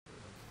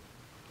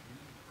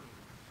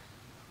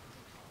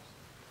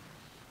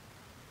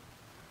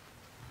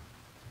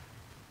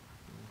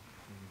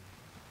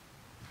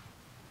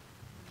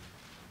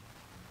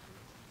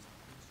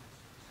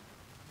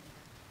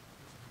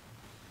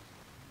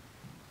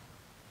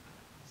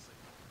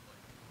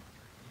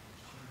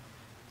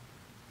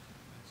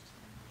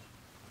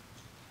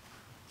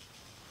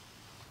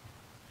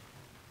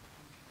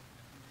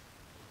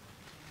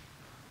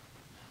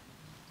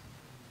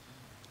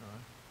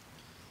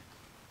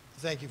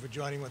Thank you for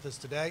joining with us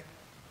today.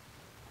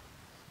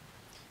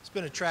 It's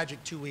been a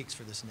tragic 2 weeks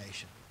for this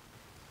nation,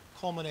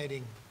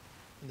 culminating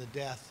in the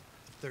death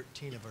of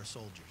 13 of our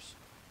soldiers,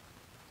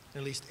 and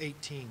at least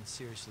 18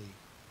 seriously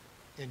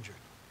injured.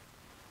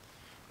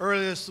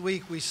 Earlier this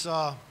week, we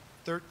saw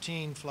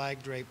 13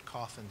 flag-draped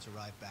coffins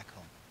arrive back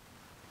home.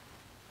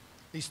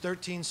 These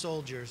 13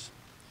 soldiers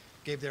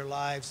gave their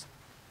lives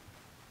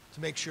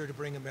to make sure to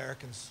bring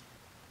Americans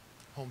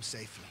home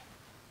safely.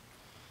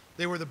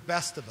 They were the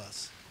best of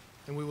us,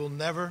 and we will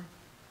never,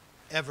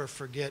 ever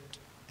forget,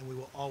 and we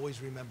will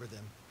always remember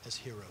them as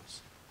heroes.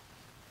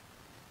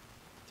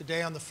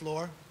 Today on the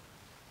floor,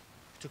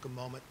 we took a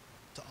moment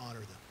to honor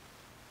them.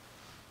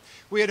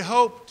 We had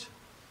hoped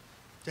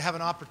to have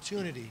an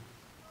opportunity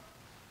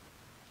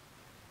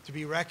to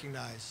be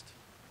recognized,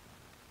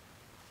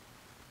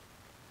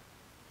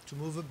 to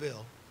move a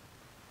bill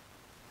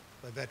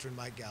by veteran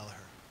Mike Gallagher.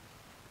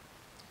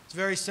 It's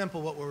very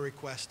simple what we're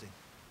requesting.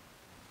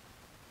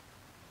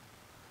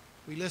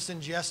 We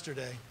listened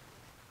yesterday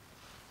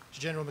to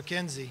General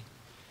McKenzie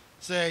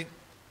say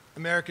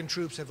American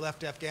troops have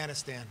left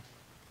Afghanistan,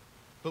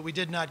 but we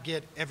did not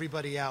get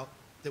everybody out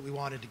that we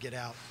wanted to get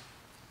out.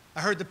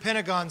 I heard the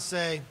Pentagon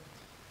say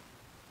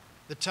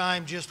the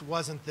time just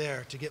wasn't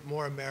there to get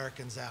more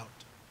Americans out.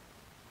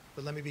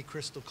 But let me be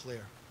crystal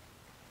clear.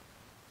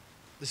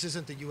 This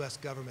isn't the U.S.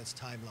 government's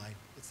timeline.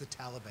 It's the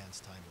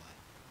Taliban's timeline.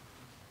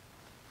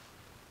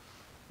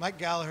 Mike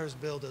Gallagher's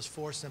bill does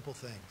 4 simple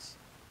things.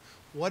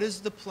 What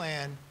is the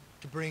plan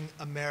to bring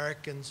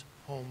Americans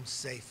home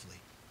safely?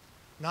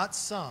 Not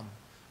some,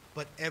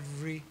 but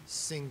every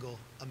single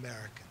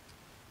American.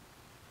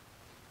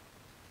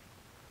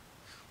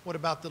 What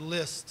about the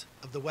list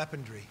of the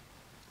weaponry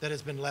that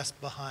has been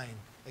left behind,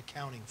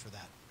 accounting for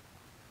that?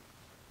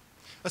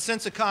 A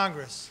sense of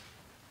Congress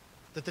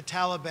that the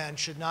Taliban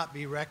should not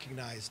be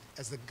recognized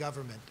as the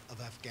government of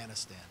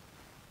Afghanistan,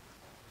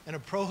 and a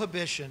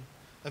prohibition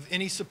of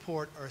any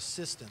support or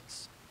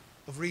assistance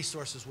of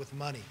resources with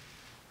money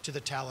to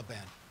the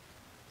Taliban.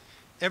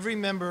 Every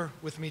member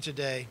with me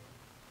today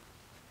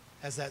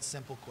has that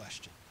simple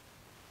question.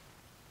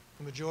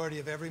 The majority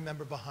of every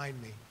member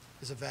behind me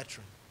is a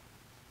veteran.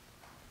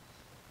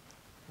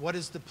 What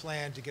is the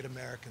plan to get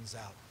Americans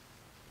out?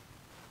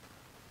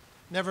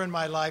 Never in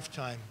my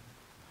lifetime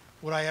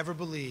would I ever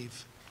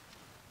believe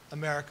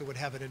America would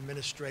have an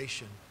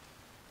administration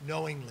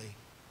knowingly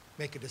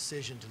make a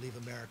decision to leave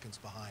Americans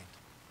behind.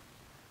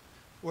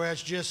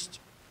 Whereas just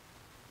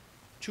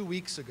 2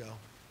 weeks ago,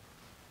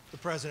 the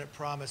President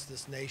promised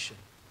this nation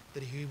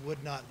that he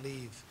would not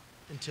leave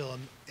until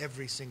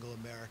every single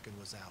American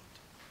was out.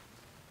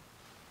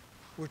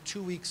 We're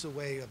 2 weeks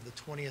away of the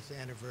 20th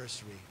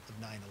anniversary of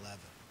 9/11.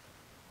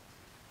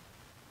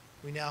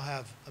 We now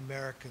have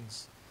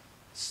Americans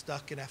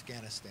stuck in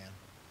Afghanistan,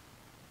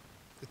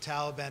 the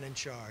Taliban in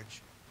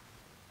charge,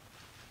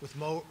 with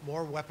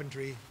more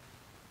weaponry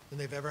than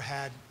they've ever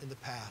had in the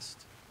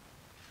past,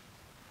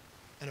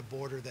 and a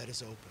border that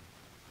is open.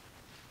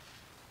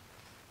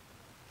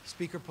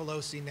 Speaker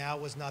Pelosi, now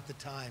was not the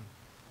time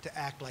to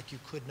act like you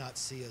could not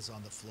see us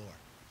on the floor.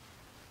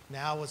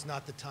 Now was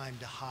not the time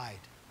to hide.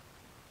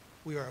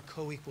 We are a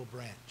co-equal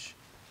branch.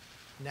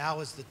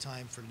 Now is the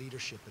time for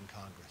leadership in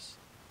Congress,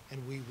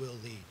 and we will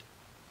lead.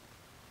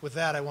 With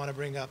that, I want to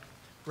bring up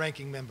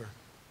Ranking Member,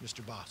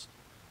 Mr. Bost.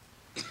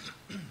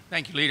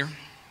 Thank you, Leader.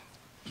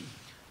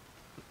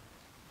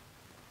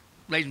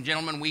 Ladies and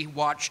gentlemen, we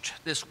watched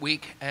this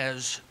week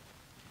as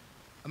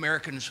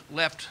Americans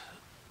left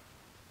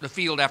the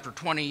field after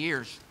 20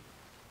 years.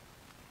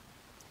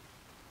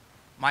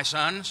 My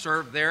son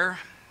served there,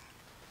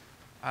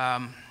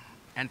 and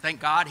thank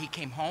God he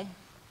came home.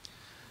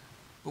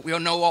 But we all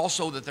know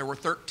also that there were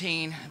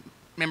 13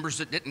 members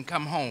that didn't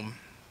come home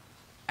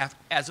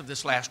as of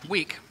this last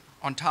week,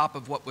 on top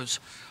of what was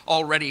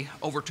already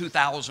over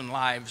 2,000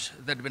 lives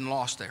that had been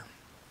lost there.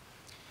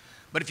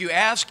 But if you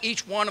ask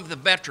each one of the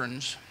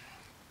veterans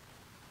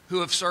who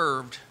have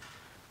served,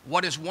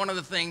 what is one of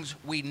the things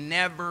we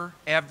never,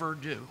 ever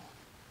do?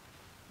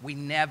 We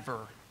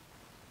never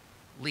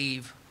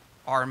leave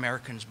our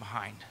Americans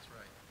behind. That's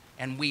right.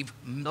 And we've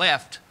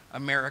left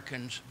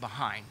Americans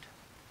behind.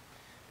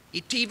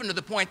 It's even to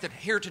the point that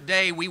here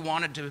today we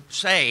wanted to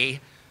say,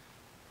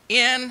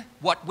 in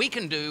what we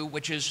can do,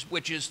 which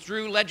is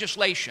through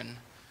legislation,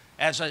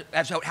 as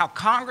how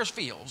Congress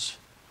feels,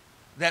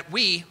 that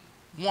we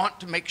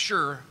want to make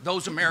sure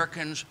those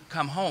Americans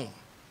come home,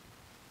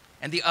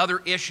 and the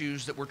other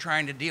issues that we're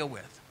trying to deal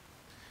with.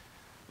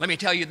 Let me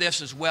tell you this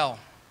as well.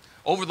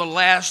 Over the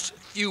last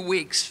few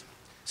weeks,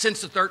 since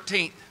the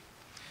 13th,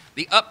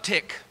 the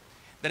uptick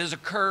that has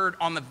occurred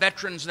on the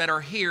veterans that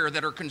are here,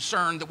 that are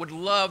concerned, that would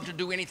love to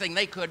do anything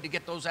they could to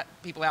get those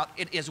people out,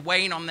 it is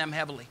weighing on them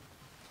heavily.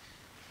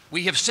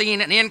 We have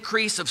seen an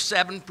increase of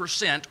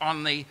 7%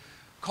 on the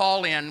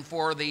call-in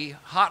for the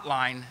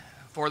hotline,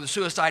 for the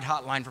suicide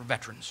hotline for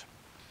veterans.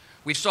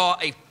 We saw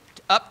a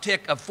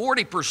uptick of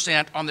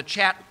 40% on the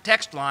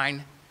text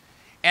line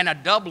and a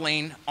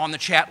doubling on the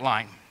chat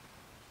line.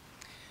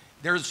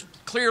 There's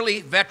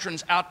clearly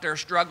veterans out there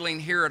struggling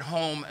here at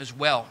home as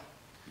well.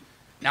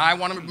 Now, I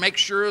want to make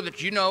sure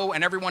that you know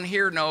and everyone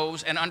here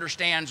knows and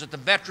understands that the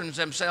veterans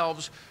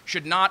themselves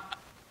should not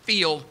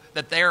feel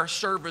that their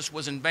service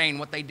was in vain.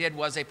 What they did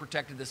was they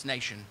protected this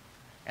nation,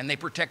 and they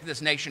protected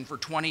this nation for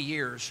 20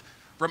 years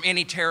from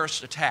any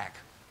terrorist attack.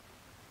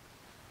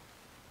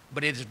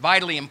 But it is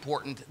vitally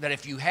important that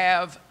if you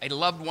have a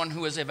loved one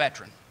who is a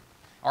veteran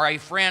or a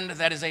friend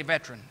that is a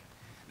veteran,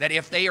 that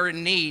if they are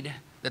in need,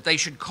 that they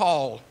should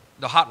call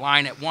the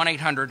hotline at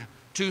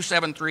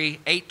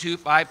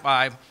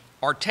 1-800-273-8255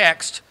 or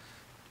text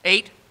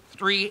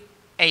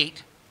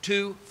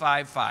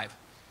 838-255.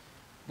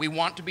 We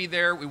want to be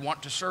there, we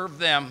want to serve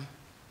them,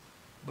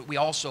 but we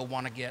also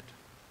want to get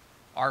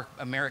our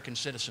American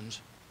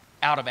citizens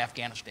out of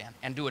Afghanistan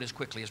and do it as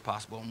quickly as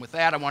possible. And with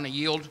that, I want to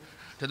yield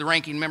to the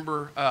ranking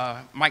member,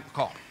 Mike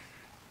McCall.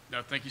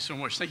 No, thank you so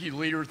much. Thank you,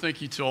 Leader.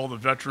 Thank you to all the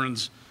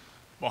veterans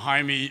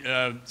behind me.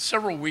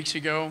 Several weeks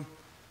ago,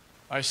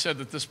 I said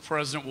that this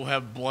president will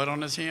have blood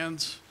on his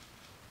hands.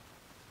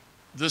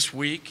 This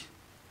week,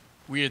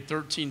 we had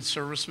 13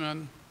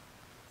 servicemen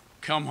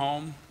come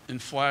home in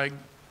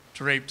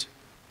flag-draped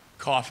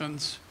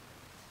coffins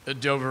at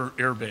Dover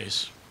Air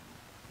Base.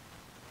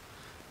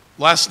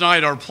 Last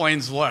night, our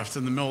planes left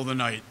in the middle of the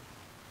night.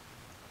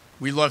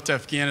 We left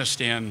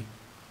Afghanistan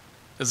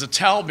as the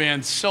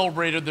Taliban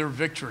celebrated their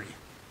victory.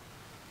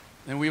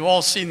 And we've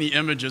all seen the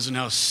images and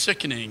how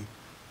sickening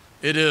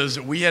it is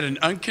that we had an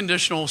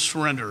unconditional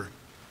surrender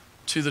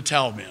to the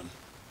Taliban.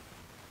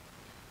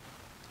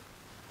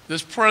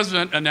 This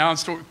president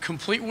announced a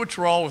complete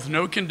withdrawal with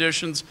no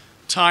conditions,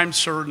 time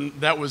certain.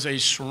 That was a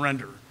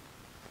surrender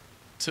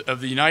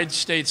of the United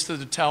States to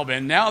the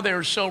Taliban. Now they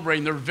are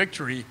celebrating their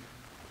victory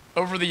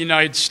over the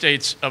United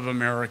States of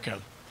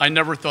America. I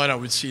never thought I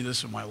would see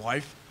this in my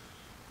life.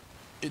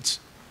 It's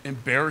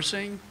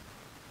embarrassing,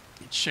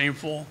 it's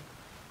shameful,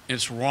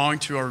 it's wrong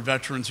to our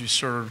veterans who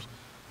served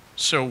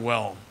so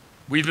well.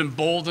 We've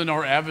emboldened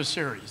our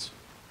adversaries,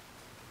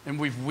 and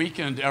we've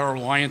weakened our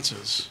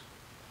alliances.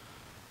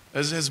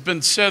 As has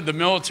been said, the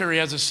military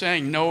has a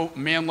saying, no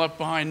man left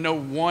behind, no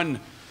one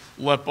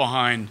left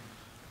behind.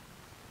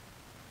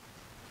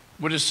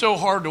 What is so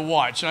hard to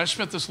watch, and I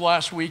spent this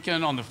last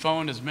weekend on the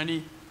phone, as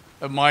many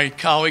of my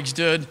colleagues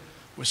did,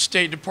 with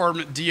State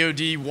Department,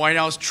 DOD, White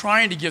House,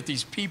 trying to get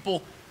these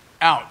people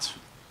out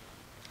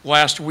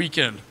last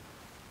weekend,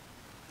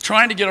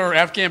 trying to get our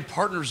Afghan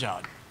partners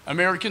out,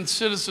 American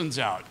citizens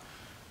out.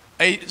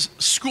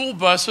 School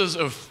buses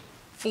of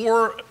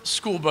 4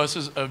 school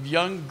buses of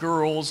young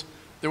girls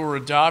that were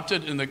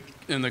adopted in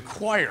the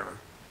choir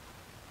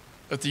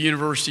at the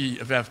University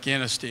of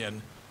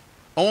Afghanistan,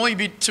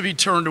 only to be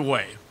turned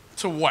away.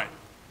 To what?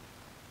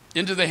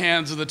 Into the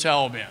hands of the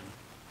Taliban,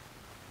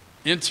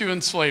 into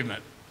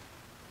enslavement.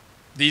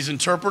 These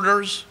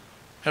interpreters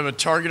have a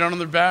target on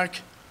their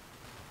back,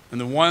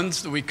 and the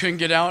ones that we couldn't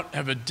get out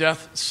have a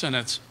death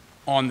sentence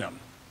on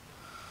them.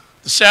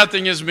 The sad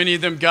thing is many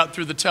of them got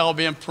through the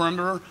Taliban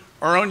perimeter.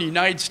 Our own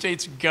United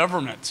States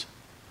government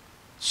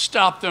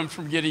stopped them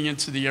from getting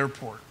into the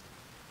airport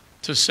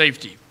to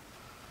safety.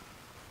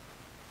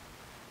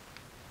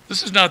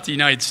 This is not the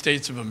United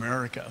States of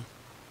America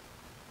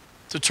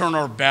to turn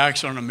our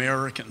backs on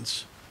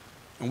Americans.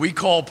 And we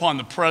call upon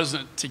the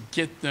president to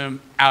get them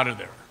out of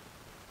there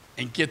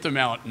and get them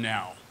out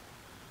now.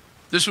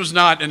 This was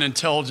not an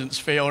intelligence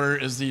failure,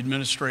 as the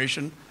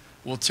administration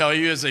will tell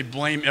you, as they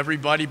blame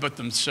everybody but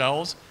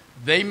themselves.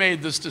 They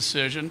made this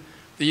decision.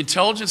 The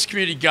intelligence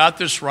community got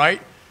this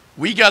right.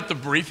 We got the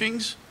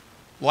briefings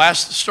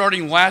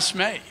starting last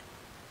May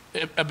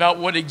about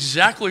what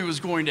exactly was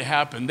going to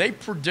happen. They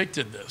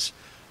predicted this.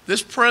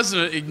 This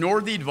president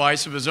ignored the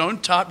advice of his own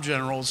top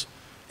generals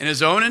and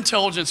his own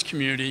intelligence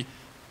community,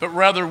 but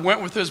rather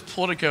went with his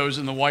politicos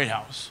in the White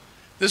House.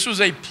 This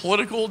was a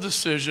political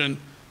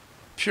decision,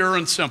 pure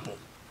and simple,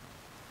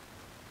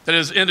 that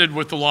has ended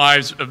with the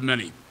lives of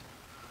many.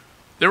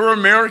 There were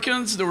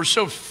Americans that were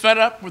so fed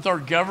up with our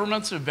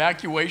government's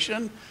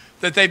evacuation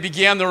that they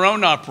began their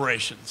own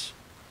operations.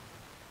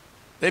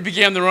 They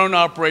began their own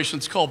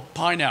operations called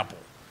Pineapple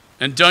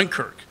and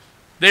Dunkirk.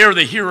 They are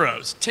the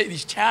heroes.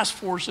 These task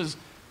forces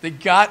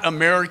that got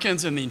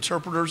Americans and the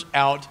interpreters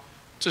out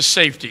to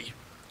safety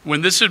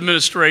when this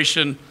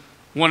administration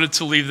wanted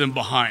to leave them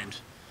behind.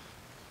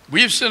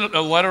 We have sent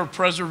a letter of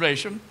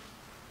preservation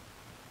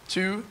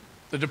to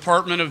the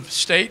Department of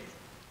State,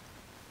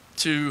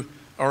 to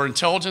our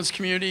intelligence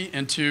community,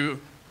 and to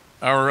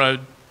our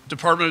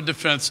Department of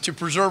Defense to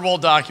preserve all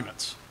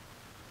documents,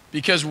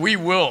 because we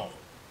will,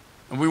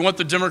 and we want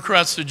the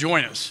Democrats to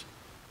join us,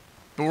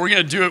 but we're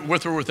going to do it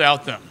with or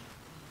without them.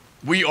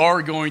 We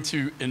are going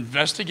to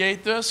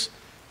investigate this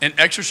and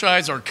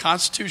exercise our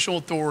constitutional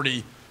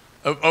authority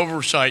of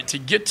oversight to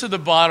get to the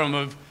bottom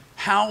of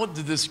how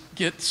did this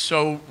get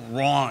so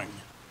wrong?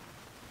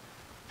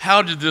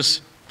 How did this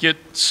get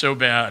so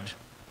bad?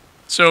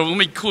 So let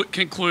me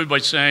conclude by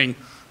saying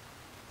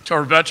to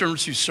our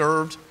veterans who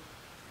served,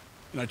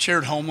 and I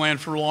chaired Homeland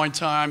for a long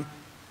time,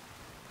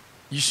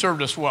 you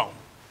served us well.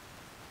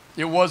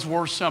 It was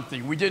worth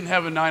something. We didn't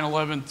have a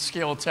 9/11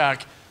 scale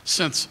attack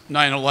since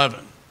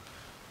 9/11.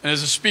 And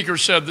as the speaker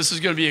said, this is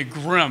going to be a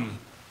grim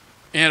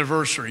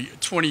anniversary,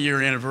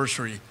 20-year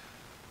anniversary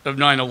of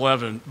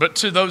 9/11. But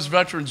to those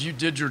veterans, you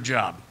did your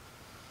job.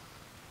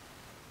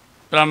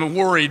 But I'm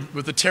worried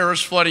with the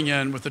terrorists flooding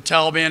in, with the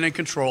Taliban in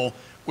control,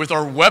 with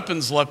our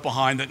weapons left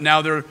behind, that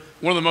now they're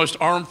one of the most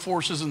armed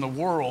forces in the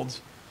world,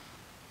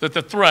 that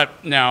the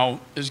threat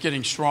now is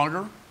getting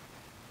stronger,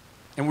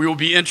 and we will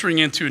be entering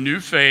into a new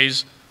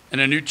phase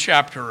and a new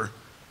chapter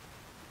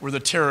where the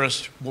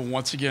terrorists will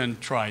once again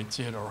try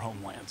to hit our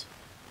homeland.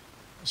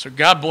 So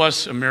God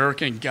bless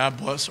America and God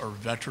bless our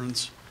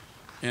veterans.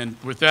 And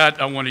with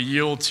that, I want to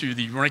yield to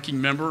the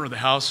ranking member of the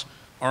House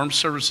Armed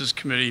Services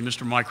Committee,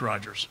 Mr. Mike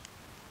Rogers.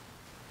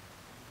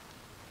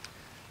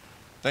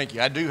 Thank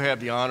you. I do have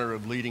the honor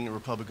of leading the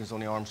Republicans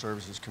on the Armed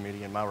Services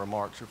Committee, and my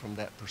remarks are from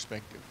that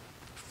perspective.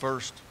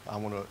 First, I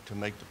want to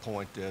make the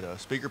point that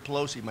Speaker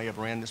Pelosi may have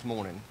ran this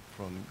morning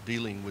from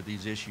dealing with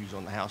these issues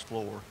on the House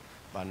floor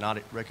by not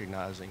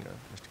recognizing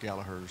Mr.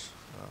 Gallagher's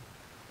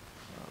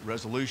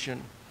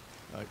resolution.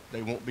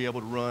 They won't be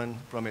able to run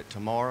from it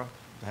tomorrow.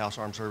 The House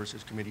Armed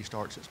Services Committee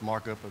starts its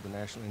markup of the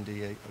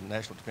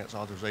National Defense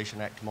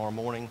Authorization Act tomorrow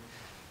morning.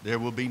 There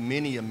will be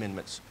many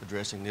amendments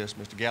addressing this.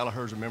 Mr.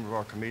 Gallagher is a member of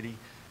our committee,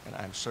 and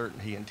I'm certain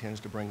he intends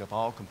to bring up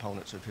all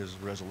components of his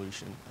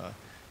resolution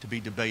to be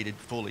debated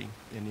fully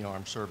in the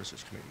Armed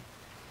Services Committee.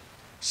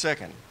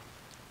 Second,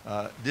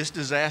 this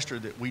disaster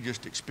that we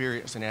just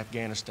experienced in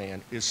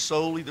Afghanistan is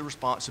solely the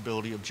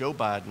responsibility of Joe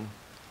Biden,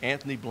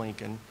 Anthony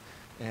Blinken,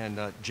 and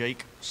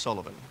Jake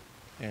Sullivan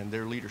and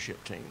their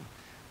leadership team.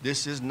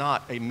 This is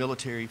not a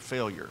military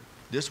failure.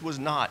 This was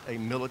not a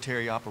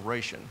military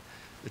operation.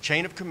 The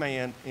chain of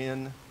command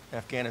in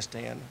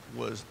Afghanistan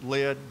was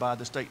led by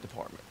the State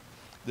Department.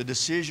 The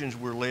decisions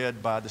were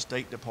led by the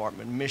State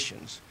Department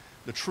missions.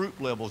 The troop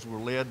levels were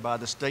led by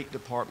the State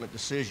Department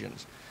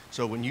decisions.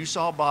 So when you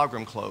saw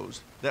Bagram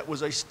close, that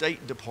was a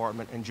State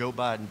Department and Joe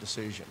Biden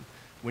decision.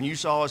 When you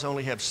saw us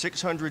only have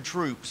 600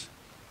 troops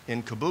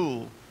in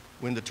Kabul,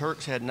 when the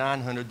Turks had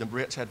 900, the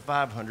Brits had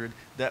 500,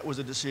 that was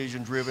a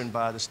decision driven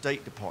by the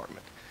State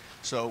Department.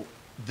 So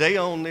they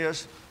own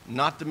this,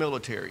 not the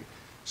military.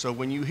 So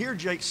when you hear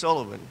Jake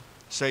Sullivan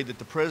say that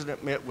the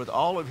president met with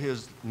all of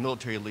his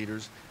military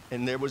leaders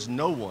and there was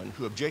no one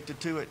who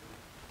objected to it,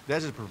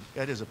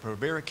 that is a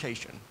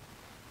prevarication.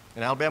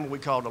 In Alabama, we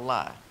call it a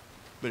lie.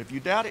 But if you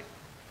doubt it,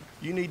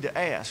 you need to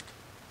ask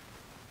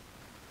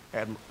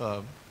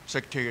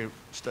Secretary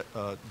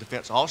of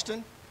Defense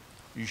Austin.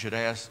 You should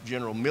ask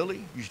General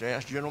Milley. You should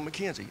ask General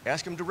McKenzie.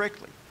 Ask them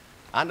directly.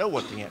 I know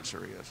what the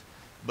answer is.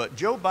 But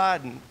Joe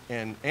Biden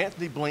and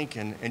Anthony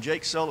Blinken and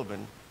Jake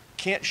Sullivan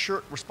can't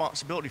shirk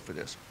responsibility for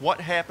this. What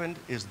happened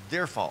is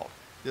their fault.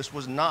 This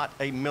was not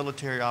a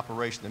military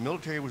operation. The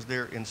military was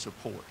there in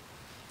support.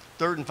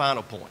 Third and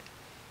final point.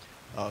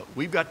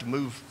 We've got to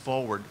move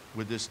forward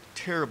with this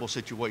terrible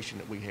situation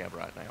that we have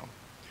right now.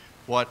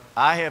 What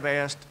I have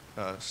asked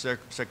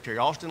Secretary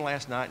Austin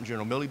last night and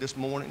General Milley this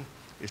morning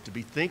is to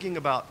be thinking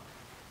about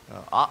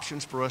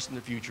options for us in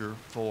the future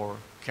for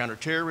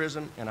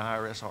counterterrorism and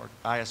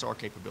ISR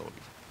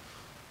capabilities.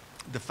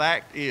 The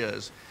fact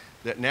is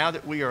that now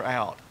that we are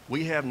out,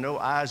 we have no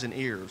eyes and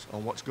ears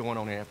on what's going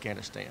on in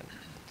Afghanistan.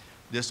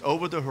 This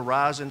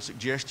over-the-horizon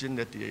suggestion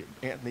that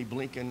Anthony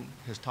Blinken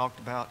has talked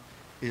about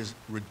is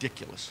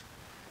ridiculous.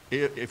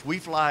 If we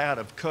fly out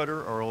of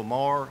Qatar or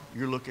Omar,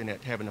 you're looking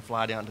at having to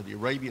fly down to the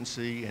Arabian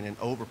Sea and then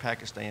over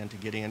Pakistan to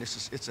get in.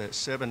 It's a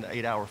 7 to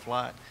 8 hour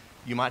flight.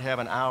 You might have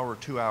an hour or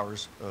 2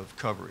 hours of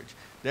coverage.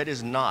 That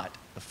is not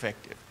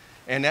effective.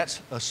 And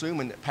that's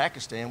assuming that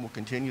Pakistan will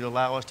continue to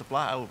allow us to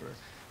fly over.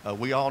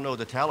 We all know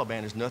the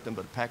Taliban is nothing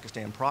but a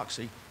Pakistan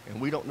proxy,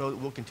 and we don't know that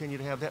we'll continue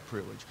to have that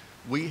privilege.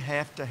 We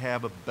have to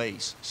have a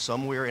base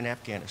somewhere in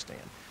Afghanistan.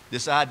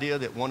 This idea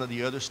that one of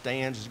the other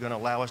stands is going to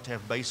allow us to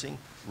have basing,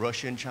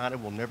 Russia and China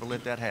will never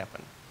let that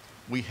happen.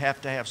 We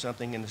have to have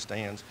something in the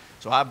stands.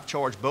 So I've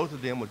charged both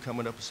of them with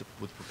coming up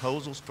with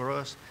proposals for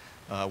us.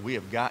 We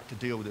have got to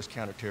deal with this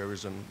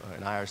counterterrorism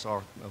and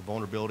ISR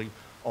vulnerability,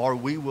 or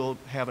we will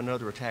have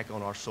another attack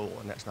on our soil,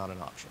 and that's not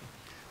an option.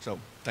 So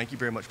thank you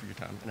very much for your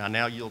time. And I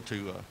now yield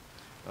to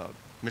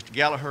Mr.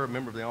 Gallagher, a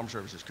member of the Armed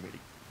Services Committee.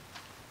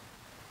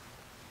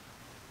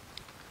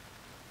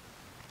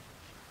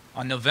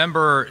 On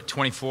November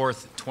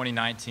 24th,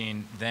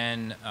 2019,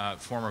 then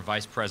former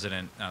Vice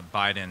President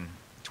Biden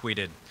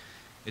tweeted,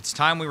 "It's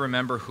time we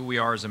remember who we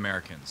are as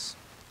Americans.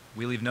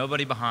 We leave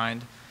nobody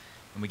behind,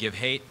 and we give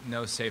hate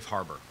no safe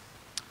harbor."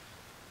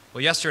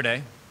 Well,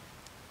 yesterday,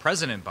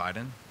 President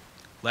Biden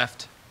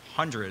left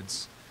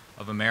hundreds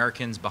of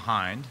Americans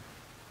behind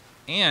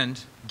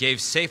and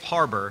gave safe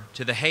harbor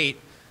to the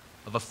hate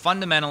of a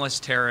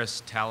fundamentalist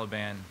terrorist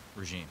Taliban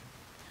regime.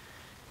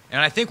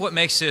 And I think what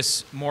makes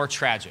this more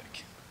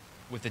tragic,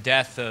 with the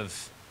death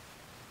of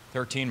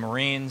 13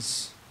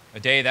 Marines, a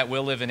day that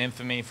will live in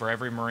infamy for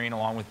every Marine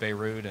along with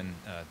Beirut and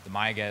the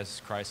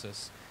Mayaguez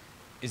crisis,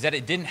 is that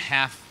it didn't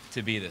have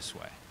to be this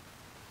way.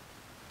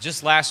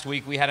 Just last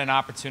week, we had an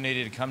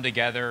opportunity to come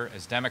together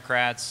as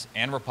Democrats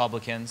and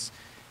Republicans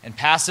and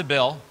pass a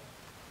bill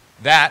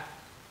that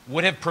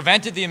would have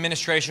prevented the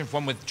administration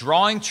from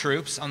withdrawing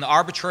troops on the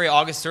arbitrary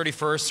August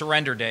 31st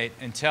surrender date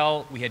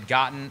until we had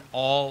gotten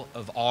all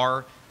of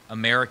our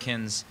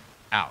Americans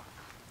out.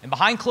 And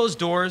behind closed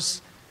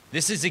doors,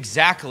 this is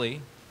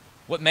exactly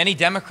what many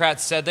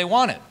Democrats said they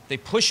wanted. They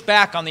pushed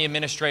back on the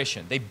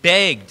administration. They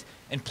begged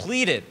and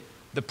pleaded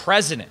the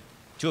president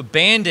to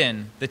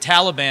abandon the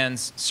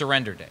Taliban's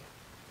surrender date.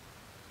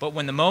 But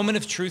when the moment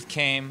of truth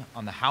came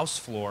on the House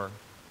floor,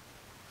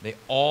 they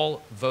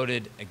all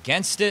voted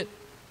against it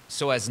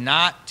so as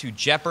not to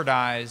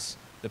jeopardize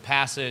the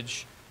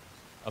passage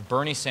of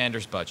Bernie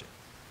Sanders' budget.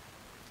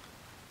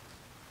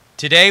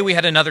 Today, we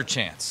had another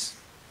chance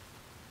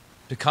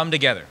to come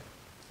together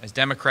as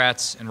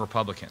Democrats and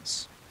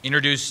Republicans.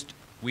 Tried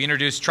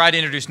to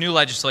introduce new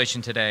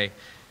legislation today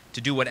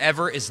to do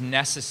whatever is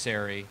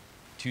necessary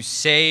to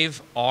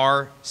save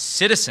our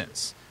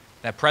citizens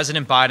that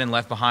President Biden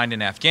left behind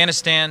in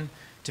Afghanistan,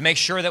 to make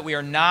sure that we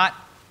are not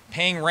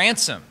paying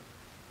ransom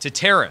to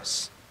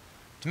terrorists,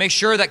 to make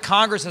sure that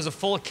Congress has a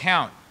full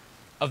account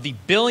of the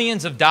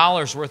billions of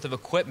dollars worth of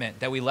equipment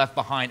that we left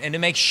behind, and to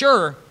make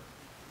sure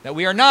that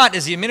we are not,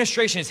 as the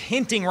administration is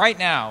hinting right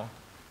now,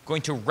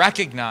 going to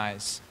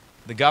recognize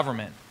the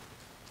government,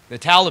 the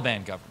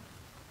Taliban government,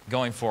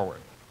 going forward.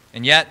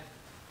 And yet,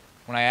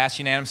 when I asked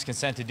unanimous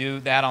consent to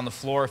do that on the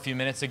floor a few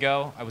minutes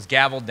ago, I was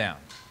gavelled down.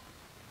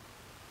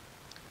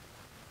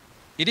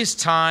 It is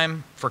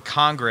time for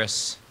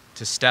Congress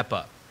to step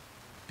up.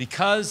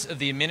 Because of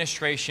the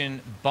administration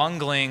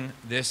bungling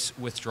this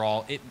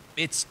withdrawal,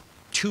 it's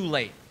too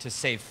late to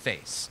save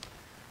face.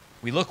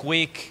 We look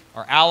weak,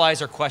 our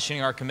allies are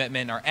questioning our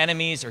commitment, our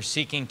enemies are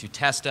seeking to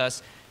test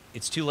us.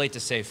 It's too late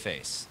to save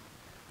face.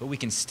 But we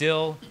can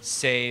still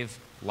save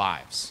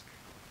lives.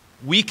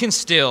 We can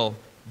still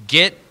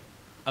get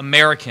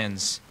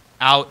Americans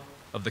out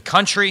of the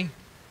country,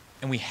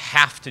 and we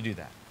have to do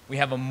that. We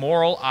have a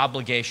moral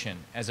obligation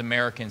as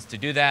Americans to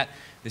do that.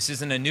 This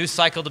isn't a news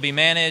cycle to be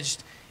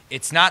managed.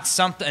 It's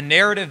not a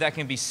narrative that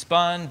can be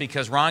spun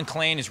because Ron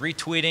Klain is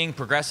retweeting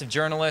progressive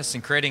journalists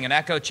and creating an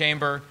echo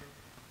chamber.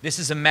 This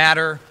is a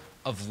matter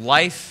of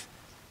life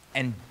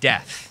and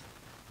death.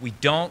 We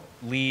don't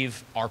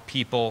leave our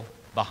people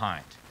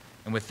behind.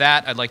 And with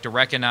that, I'd like to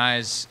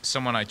recognize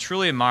someone I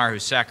truly admire who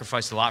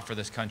sacrificed a lot for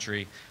this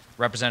country,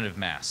 Representative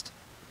Mast.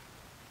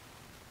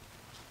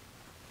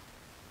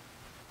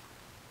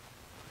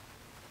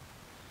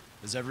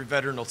 As every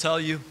veteran will tell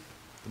you,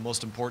 the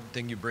most important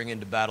thing you bring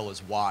into battle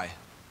is why.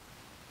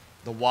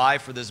 The why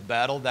for this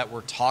battle that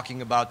we're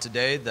talking about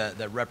today,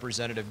 that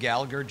Representative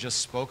Gallagher just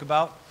spoke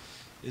about,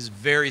 is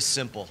very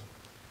simple.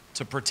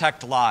 To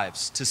protect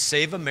lives, to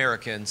save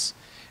Americans,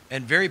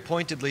 and very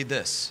pointedly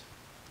this: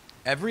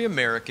 every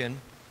American,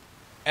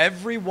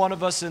 every one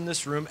of us in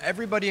this room,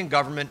 everybody in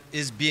government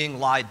is being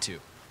lied to.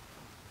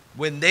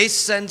 When they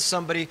send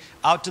somebody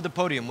out to the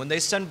podium, when they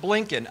send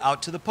Blinken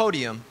out to the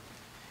podium,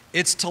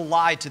 it's to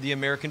lie to the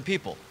American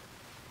people.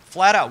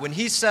 Flat out. When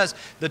he says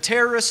the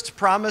terrorists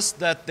promise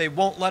that they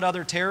won't let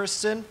other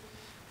terrorists in,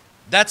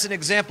 that's an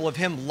example of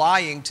him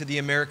lying to the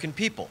American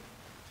people.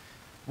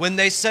 When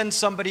they send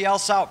somebody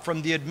else out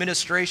from the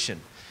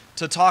administration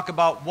to talk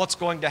about what's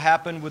going to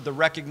happen with the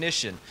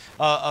recognition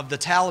of the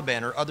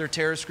Taliban or other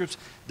terrorist groups,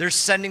 they're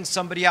sending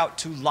somebody out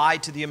to lie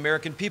to the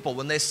American people.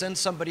 When they send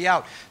somebody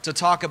out to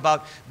talk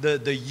about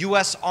the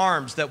U.S.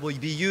 arms that will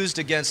be used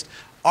against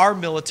our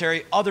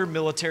military, other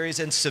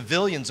militaries, and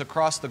civilians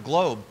across the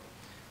globe,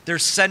 they're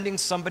sending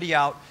somebody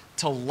out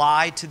to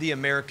lie to the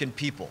American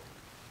people.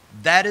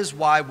 That is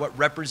why what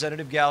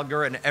Representative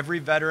Gallagher and every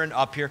veteran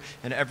up here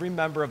and every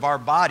member of our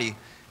body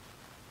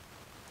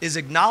is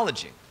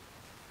acknowledging.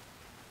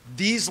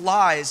 These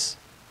lies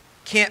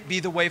can't be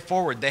the way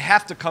forward. They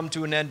have to come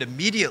to an end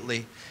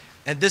immediately,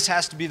 and this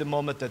has to be the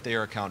moment that they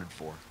are accounted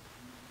for.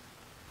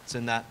 It's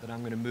in that I'm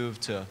going to move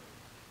to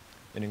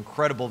an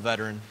incredible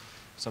veteran,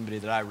 somebody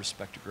that I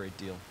respect a great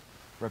deal,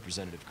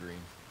 Representative Green.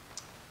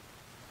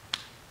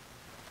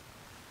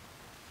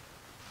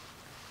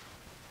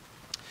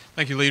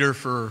 Thank you, Leader,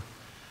 for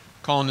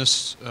calling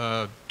this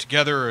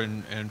together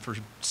and for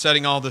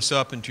setting all this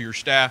up, and to your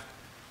staff.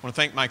 I want to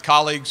thank my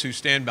colleagues who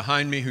stand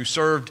behind me, who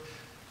served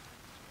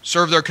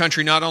their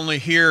country not only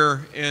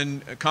here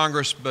in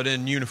Congress but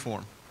in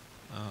uniform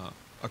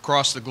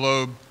across the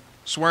globe,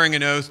 swearing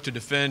an oath to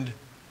defend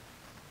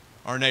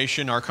our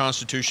nation, our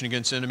Constitution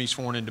against enemies,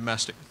 foreign and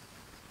domestic.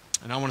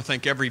 And I want to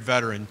thank every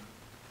veteran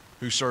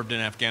who served in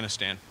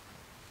Afghanistan,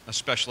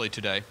 especially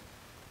today.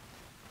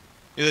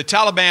 The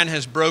Taliban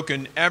has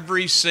broken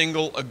every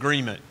single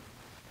agreement,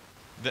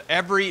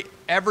 every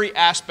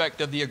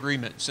aspect of the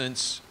agreement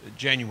since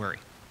January.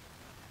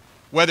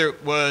 Whether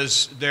it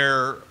was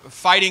their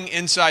fighting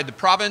inside the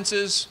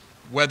provinces,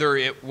 whether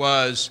it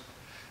was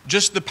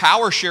just the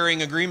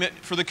power-sharing agreement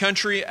for the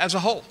country as a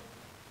whole,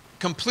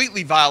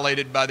 completely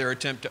violated by their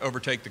attempt to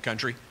overtake the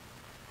country.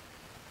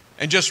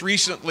 And just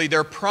recently,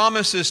 their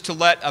promises to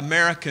let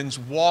Americans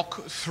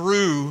walk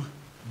through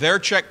their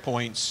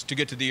checkpoints to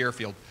get to the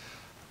airfield.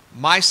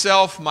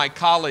 Myself, my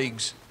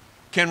colleagues,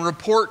 can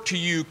report to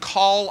you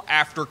call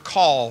after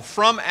call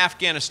from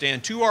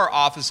Afghanistan to our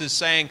offices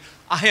saying,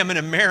 I am an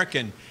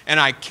American and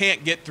I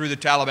can't get through the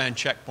Taliban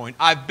checkpoint.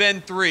 I've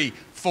been 3,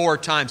 4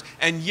 times.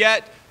 And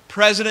yet,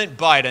 President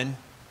Biden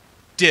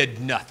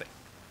did nothing.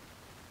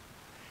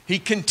 He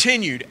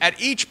continued at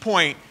each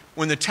point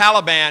when the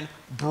Taliban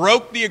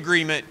broke the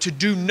agreement to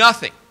do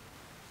nothing.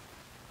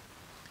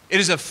 It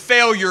is a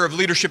failure of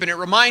leadership, and it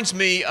reminds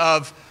me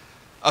of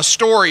a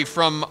story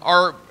from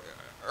our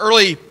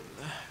early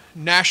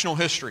national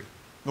history,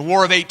 the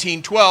War of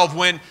 1812,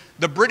 when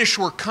the British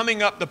were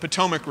coming up the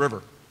Potomac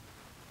River.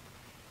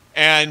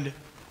 And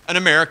an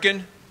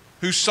American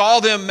who saw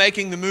them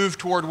making the move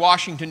toward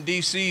Washington,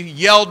 D.C.,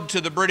 yelled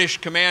to the British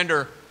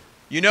commander,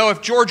 you know,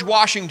 if George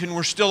Washington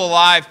were still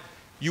alive,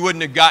 you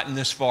wouldn't have gotten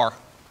this far.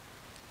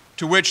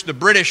 To which the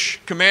British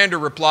commander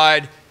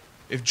replied,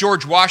 if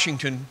George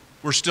Washington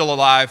were still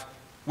alive,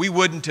 we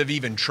wouldn't have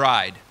even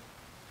tried.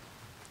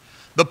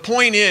 The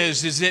point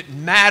is it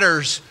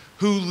matters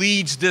who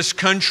leads this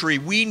country.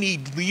 We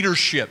need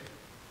leadership.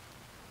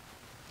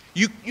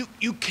 You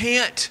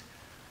can't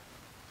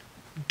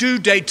do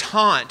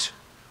détente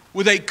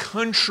with a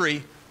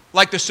country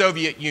like the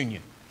Soviet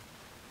Union,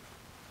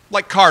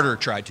 like Carter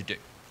tried to do.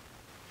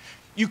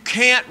 You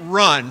can't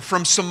run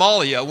from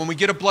Somalia when we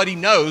get a bloody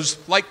nose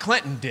like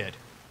Clinton did.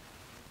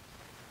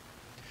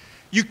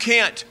 You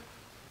can't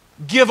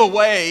give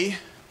away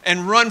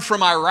and run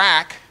from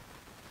Iraq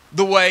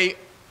the way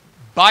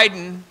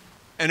Biden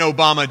and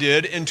Obama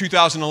did in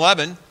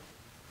 2011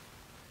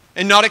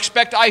 and not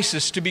expect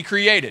ISIS to be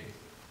created.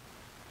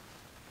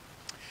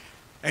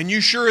 And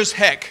you sure as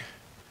heck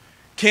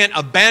can't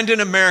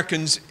abandon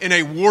Americans in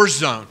a war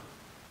zone,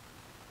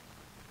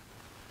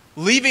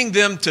 leaving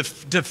them to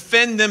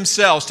defend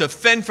themselves, to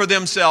fend for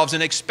themselves,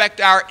 and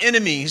expect our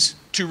enemies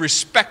to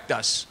respect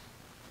us.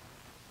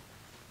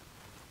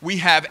 We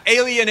have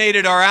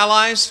alienated our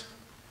allies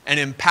and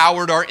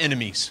empowered our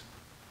enemies.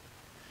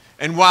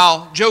 And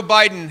while Joe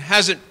Biden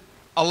hasn't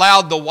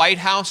allowed the White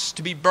House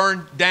to be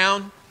burned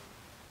down,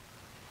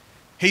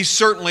 he's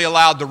certainly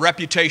allowed the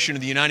reputation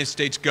of the United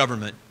States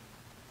government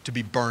to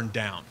be burned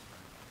down.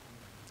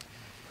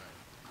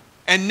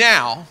 And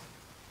now,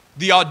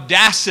 the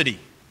audacity,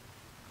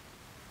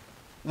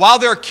 while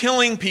they're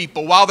killing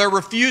people, while they're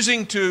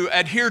refusing to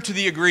adhere to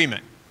the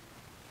agreement,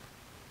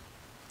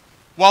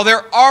 while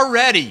they're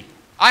already,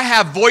 I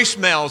have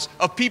voicemails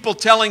of people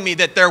telling me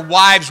that their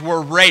wives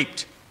were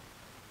raped,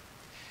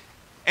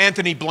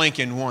 Anthony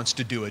Blinken wants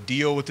to do a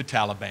deal with the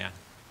Taliban.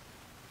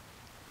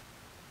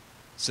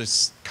 It's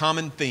a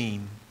common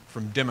theme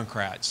from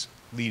Democrats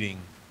leading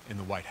in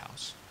the White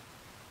House.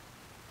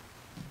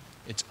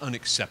 It's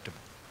unacceptable,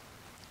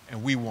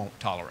 and we won't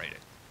tolerate it.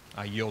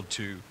 I yield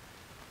to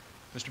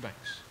Mr.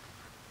 Banks.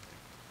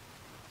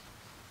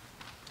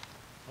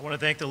 I want to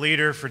thank the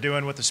leader for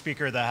doing what the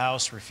Speaker of the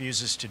House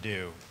refuses to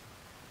do,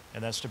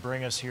 and that's to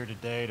bring us here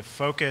today to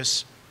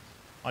focus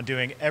on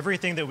doing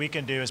everything that we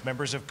can do as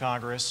members of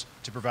Congress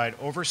to provide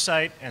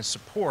oversight and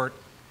support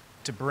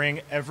to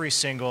bring every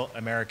single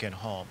American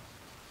home.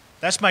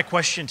 That's my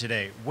question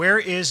today. Where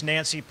is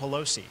Nancy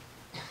Pelosi?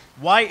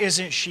 Why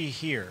isn't she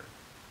here?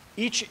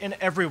 Each and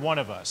every one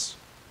of us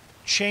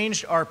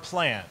changed our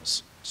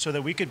plans so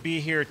that we could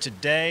be here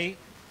today,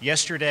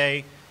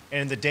 yesterday,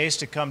 and in the days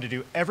to come to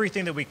do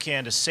everything that we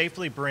can to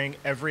safely bring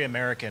every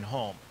American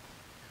home.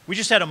 We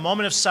just had a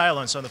moment of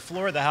silence on the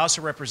floor of the House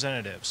of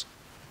Representatives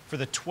for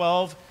the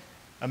 12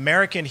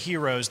 American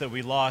heroes that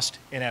we lost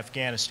in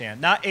Afghanistan.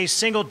 Not a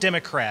single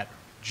Democrat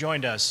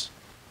joined us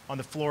on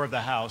the floor of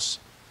the House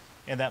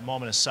in that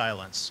moment of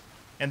silence.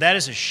 And that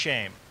is a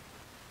shame.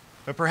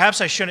 But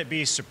perhaps I shouldn't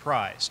be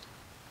surprised.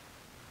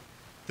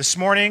 This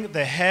morning,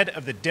 the head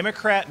of the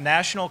Democrat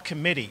National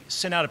Committee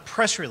sent out a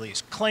press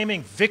release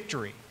claiming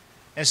victory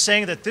and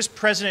saying that this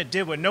president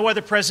did what no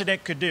other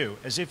president could do,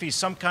 as if he's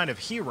some kind of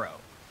hero.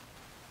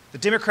 The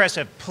Democrats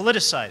have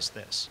politicized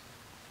this,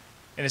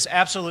 and it's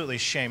absolutely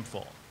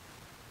shameful.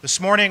 This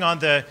morning on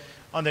the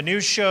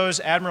news shows,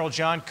 Admiral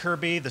John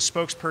Kirby, the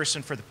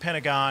spokesperson for the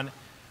Pentagon,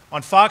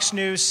 on Fox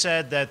News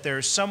said that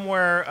there's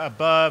somewhere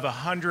above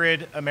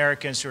 100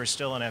 Americans who are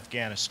still in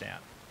Afghanistan.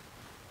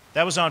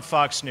 That was on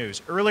Fox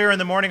News. Earlier in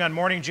the morning on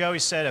Morning Joe, he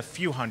said a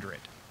few hundred.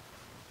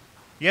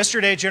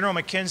 Yesterday, General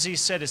McKenzie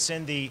said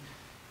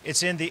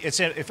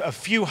a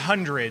few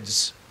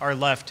hundreds are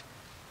left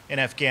in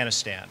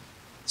Afghanistan.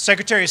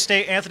 Secretary of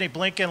State Anthony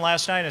Blinken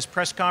last night in his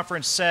press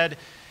conference said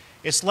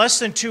it's less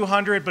than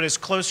 200, but it's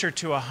closer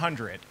to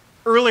 100.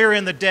 Earlier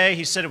in the day,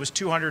 he said it was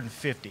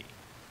 250.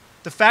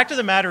 The fact of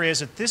the matter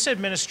is that this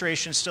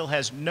administration still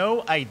has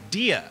no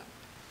idea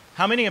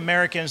how many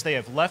Americans they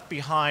have left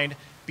behind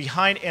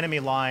enemy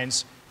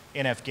lines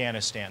in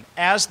Afghanistan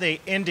as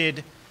they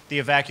ended the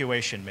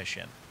evacuation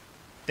mission.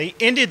 They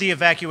ended the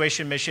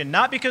evacuation mission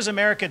not because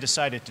America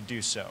decided to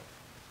do so,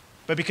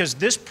 but because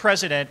this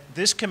president,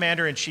 this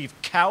commander-in-chief,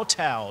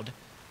 kowtowed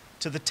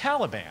to the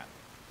Taliban.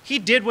 He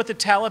did what the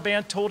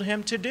Taliban told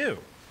him to do,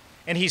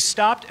 and he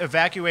stopped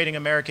evacuating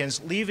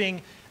Americans,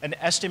 leaving an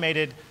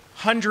estimated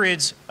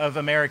hundreds of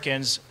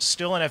Americans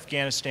still in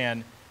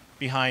Afghanistan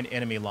behind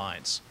enemy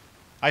lines.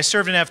 I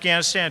served in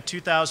Afghanistan in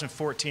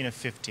 2014 and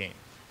 15.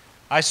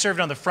 I served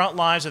on the front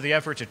lines of the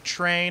effort to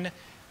train,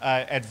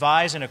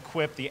 advise, and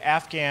equip the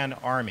Afghan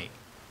Army.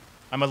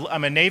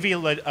 I'm a Navy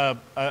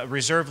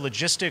Reserve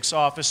logistics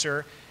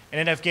officer, and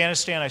in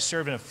Afghanistan I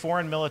served in a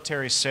foreign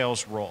military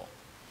sales role.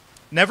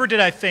 Never did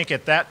I think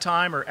at that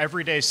time or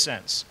every day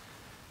since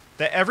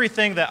that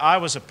everything that I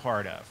was a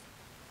part of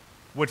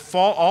would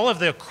fall, all of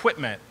the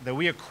equipment that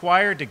we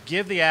acquired to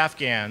give the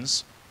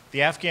Afghans,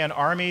 the Afghan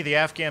Army, the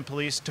Afghan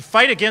police, to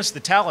fight against the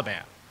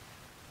Taliban,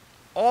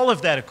 all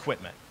of that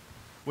equipment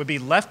would be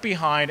left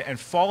behind and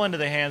fall into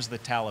the hands of the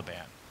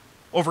Taliban.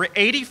 Over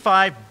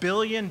 $85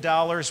 billion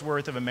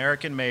worth of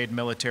American-made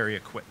military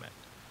equipment.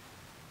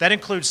 That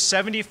includes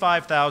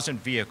 75,000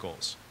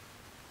 vehicles,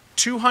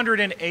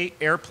 208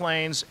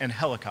 airplanes and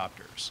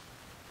helicopters,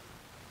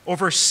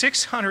 over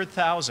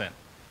 600,000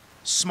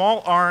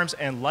 small arms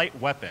and light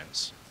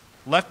weapons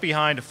left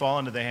behind to fall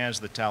into the hands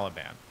of the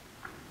Taliban.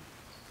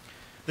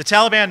 The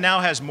Taliban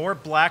now has more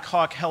Black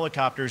Hawk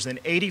helicopters than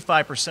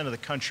 85% of the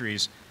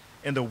countries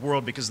in the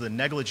world because of the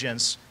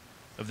negligence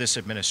of this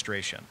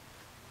administration.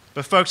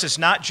 But folks, it's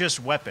not just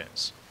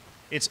weapons.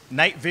 It's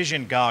night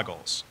vision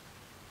goggles,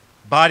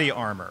 body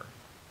armor,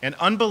 and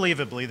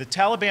unbelievably, the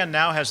Taliban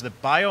now has the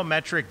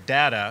biometric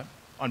data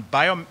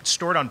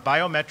stored on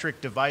biometric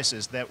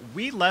devices that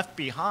we left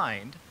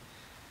behind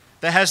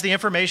that has the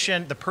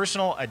information, the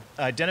personal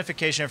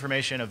identification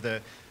information of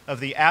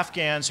the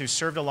Afghans who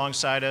served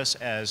alongside us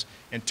as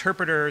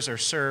interpreters or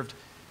served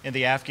in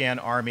the Afghan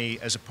army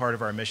as a part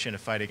of our mission to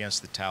fight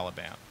against the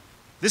Taliban.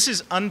 This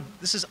is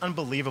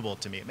unbelievable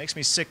to me. It makes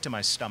me sick to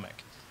my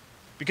stomach.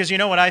 Because you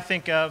know what I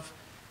think of?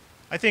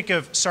 I think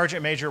of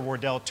Sergeant Major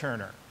Wardell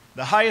Turner,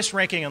 the highest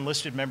ranking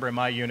enlisted member in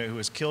my unit who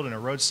was killed in a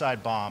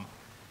roadside bomb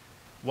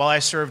while I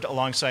served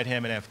alongside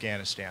him in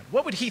Afghanistan.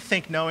 What would he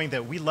think knowing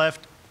that we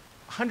left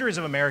hundreds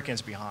of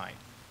Americans behind?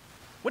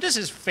 What does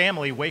his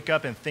family wake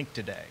up and think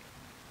today?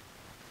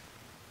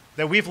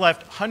 That we've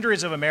left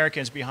hundreds of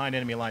Americans behind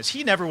enemy lines.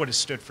 He never would have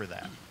stood for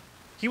that.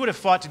 He would have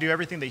fought to do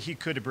everything that he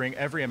could to bring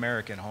every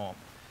American home.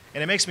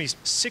 And it makes me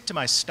sick to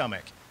my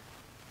stomach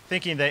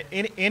thinking that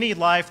any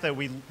life that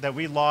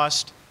we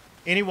lost,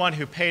 anyone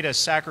who paid a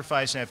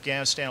sacrifice in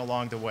Afghanistan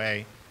along the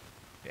way,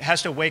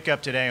 has to wake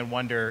up today and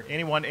wonder,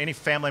 any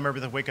family member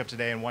that wake up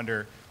today and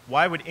wonder,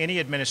 why would any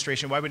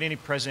administration, why would any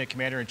president,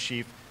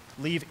 commander-in-chief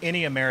leave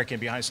any American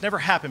behind? It's never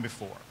happened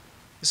before.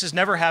 This has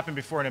never happened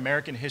before in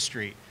American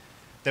history,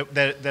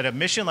 that a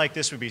mission like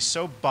this would be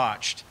so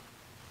botched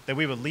that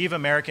we would leave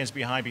Americans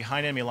behind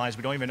enemy lines.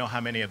 We don't even know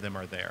how many of them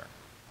are there.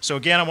 So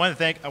again, I want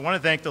to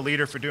thank the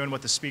leader for doing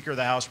what the Speaker of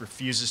the House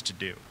refuses to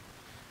do.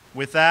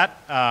 With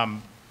that,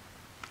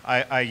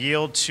 I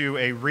yield to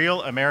a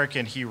real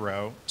American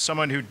hero,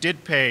 someone who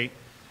did pay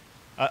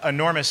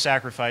enormous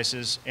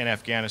sacrifices in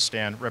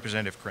Afghanistan,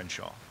 Representative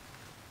Crenshaw.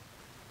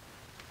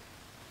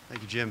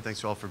 Thank you, Jim.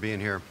 Thanks all for being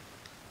here.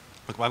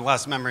 Look, my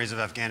last memories of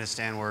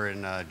Afghanistan were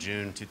in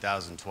June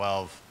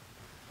 2012,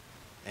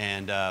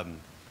 and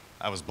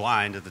I was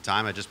blind at the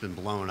time. I'd just been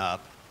blown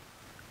up,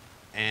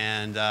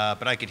 and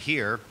but I could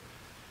hear.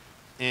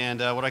 And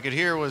what I could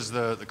hear was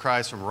the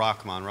cries from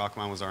Rahman.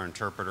 Rahman was our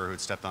interpreter who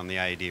had stepped on the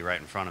IED right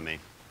in front of me.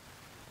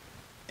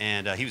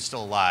 And he was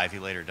still alive. He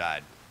later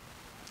died.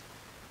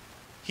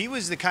 He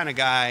was the kind of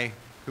guy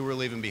who we're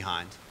leaving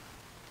behind.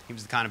 He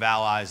was the kind of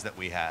allies that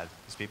we had,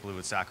 these people who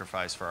would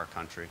sacrifice for our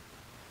country.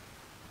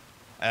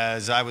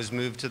 As I was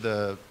moved to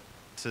the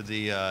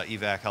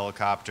evac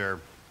helicopter,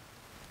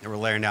 they were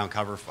laying down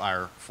cover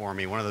fire for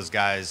me. One of those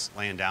guys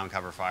laying down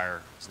cover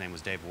fire, his name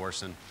was Dave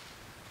Warson.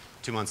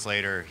 2 months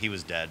later, he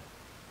was dead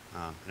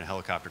in a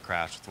helicopter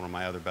crash with one of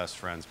my other best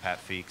friends, Pat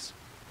Feeks.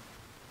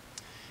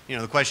 You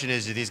know, the question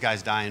is, do these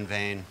guys die in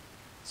vain?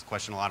 It's a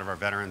question a lot of our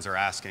veterans are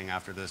asking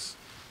after this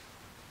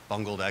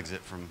bungled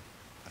exit from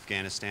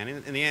Afghanistan.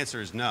 And the answer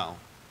is no,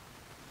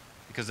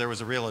 because there was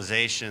a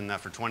realization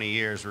that for 20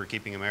 years we were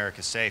keeping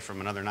America safe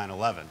from another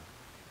 9/11.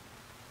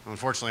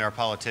 Unfortunately, our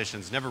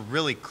politicians never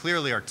really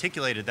clearly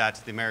articulated that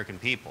to the American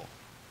people.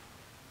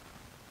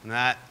 And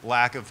that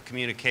lack of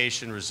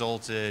communication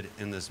resulted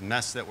in this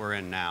mess that we're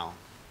in now.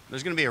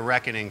 There's going to be a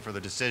reckoning for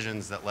the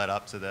decisions that led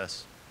up to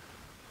this.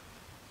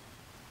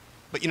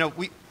 But you know,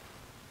 we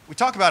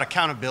talk about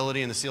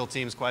accountability in the SEAL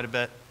teams quite a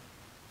bit.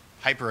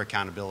 Hyper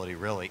accountability,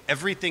 really.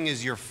 Everything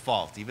is your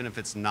fault, even if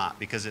it's not,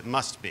 because it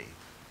must be.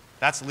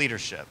 That's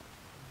leadership.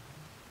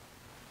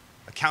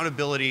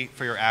 Accountability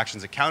for your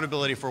actions,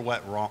 accountability for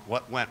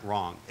what went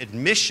wrong,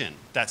 admission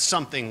that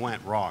something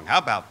went wrong. How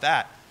about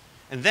that?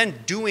 And then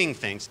doing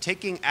things,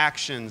 taking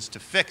actions to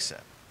fix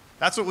it.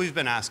 That's what we've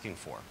been asking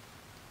for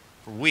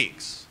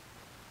weeks.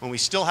 When we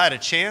still had a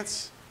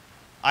chance,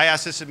 I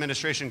asked this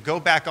administration, go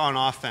back on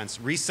offense,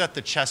 reset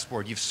the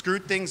chessboard. You've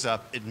screwed things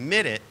up,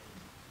 admit it.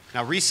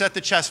 Now reset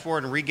the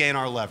chessboard and regain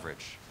our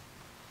leverage.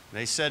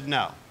 They said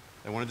no.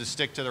 They wanted to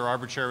stick to their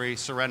arbitrary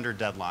surrender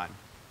deadline,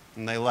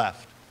 and they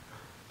left.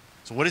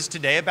 So what is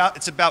today about?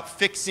 It's about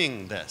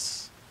fixing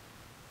this.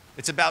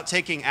 It's about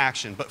taking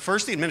action. But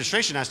first, the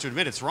administration has to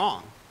admit it's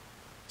wrong.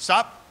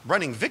 Stop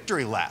running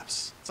victory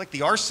laps. It's like the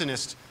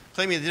arsonist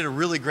claiming they did a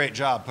really great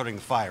job putting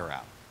the fire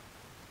out,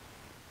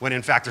 when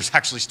in fact there's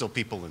actually still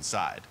people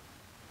inside.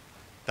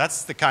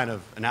 That's the kind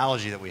of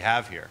analogy that we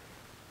have here.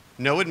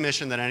 No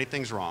admission that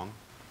anything's wrong,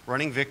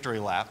 running victory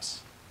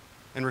laps,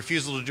 and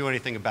refusal to do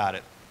anything about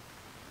it.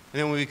 And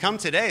then when we come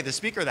today, the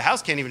Speaker of the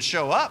House can't even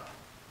show up.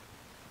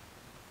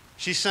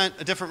 She sent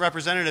a different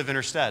representative in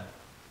her stead.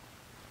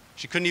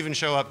 She couldn't even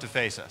show up to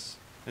face us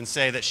and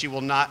say that she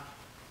will not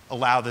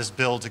allow this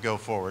bill to go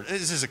forward.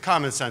 This is a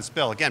common sense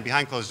bill. Again,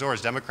 behind closed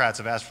doors, Democrats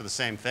have asked for the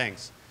same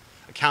things.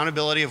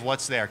 Accountability of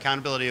what's there,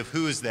 accountability of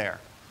who's there,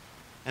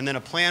 and then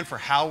a plan for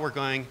how we're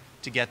going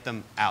to get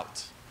them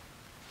out.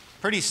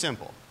 Pretty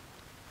simple.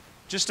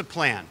 Just a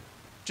plan.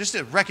 Just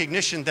a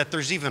recognition that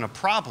there's even a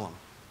problem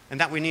and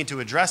that we need to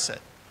address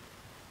it.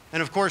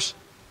 And of course,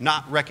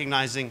 not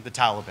recognizing the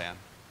Taliban.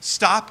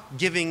 Stop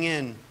giving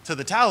in to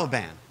the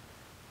Taliban.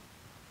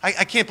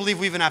 I can't believe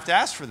we even have to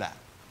ask for that.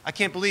 I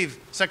can't believe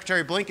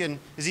Secretary Blinken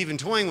is even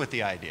toying with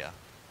the idea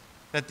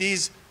that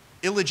these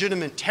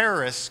illegitimate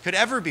terrorists could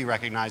ever be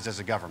recognized as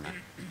a government.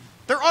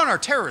 They're on our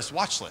terrorist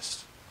watch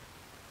list.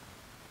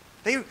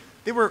 They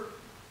were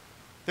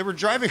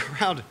driving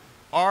around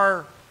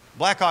our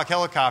Black Hawk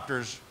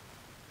helicopters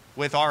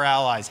with our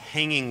allies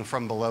hanging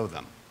from below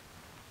them.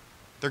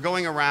 They're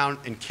going around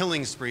in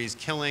killing sprees,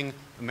 killing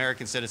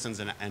American citizens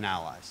and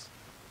allies.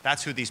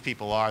 That's who these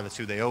people are. That's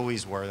who they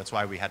always were. That's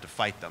why we had to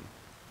fight them.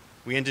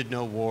 We ended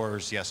no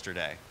wars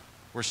yesterday.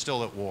 We're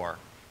still at war.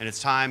 And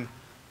it's time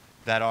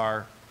that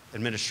our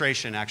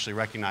administration actually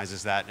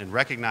recognizes that and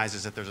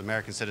recognizes that there's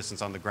American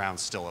citizens on the ground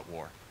still at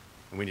war.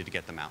 And we need to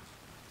get them out.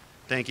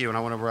 Thank you. And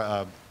I want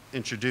to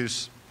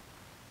introduce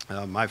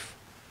my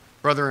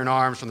brother in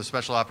arms from the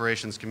Special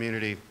Operations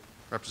community,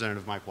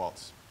 Representative Mike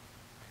Waltz.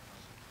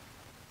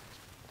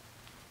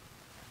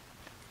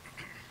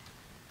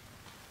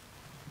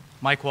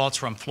 Mike Waltz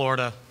from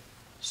Florida,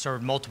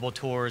 served multiple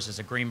tours as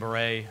a Green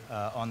Beret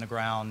on the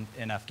ground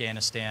in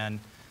Afghanistan.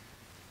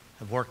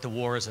 I've worked the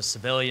war as a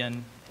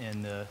civilian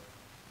in the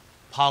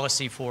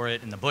policy for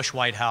it in the Bush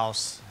White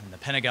House, in the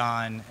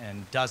Pentagon,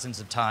 and dozens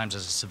of times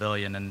as a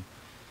civilian. And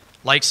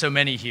like so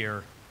many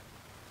here,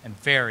 I'm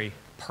very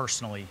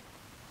personally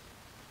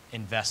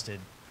invested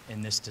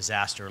in this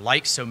disaster.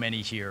 Like so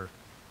many here,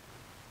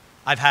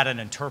 I've had an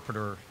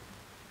interpreter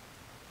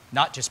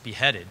not just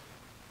beheaded,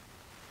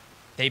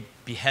 they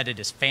beheaded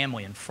his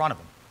family in front of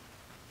him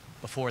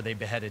before they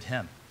beheaded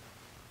him.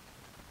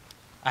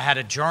 I had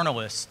a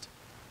journalist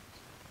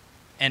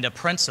and a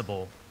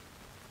principal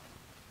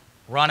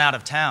run out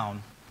of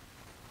town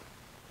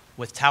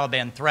with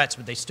Taliban threats,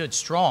 but they stood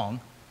strong.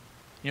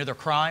 You know their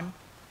crime?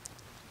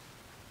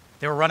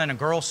 They were running a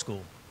girls'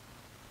 school.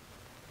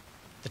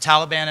 The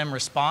Taliban, in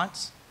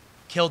response,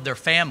 killed their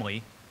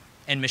family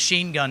and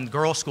machine-gunned the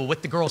girls' school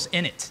with the girls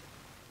in it.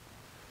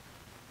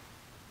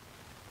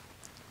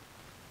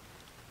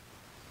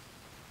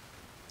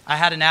 I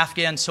had an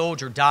Afghan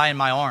soldier die in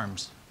my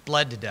arms,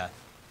 bled to death.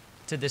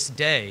 To this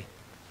day,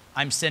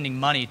 I'm sending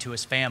money to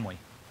his family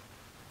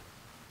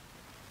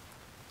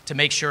to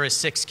make sure his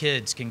 6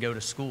 kids can go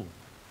to school.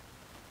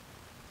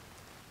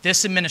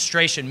 This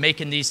administration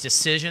making these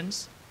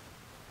decisions,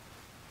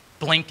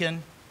 Blinken,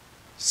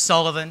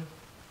 Sullivan,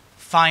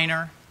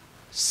 Feiner,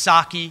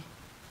 Psaki,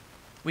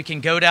 we can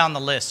go down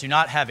the list, do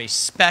not have a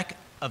speck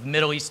of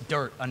Middle East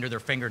dirt under their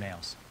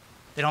fingernails.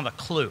 They don't have a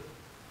clue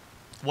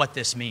what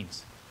this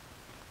means.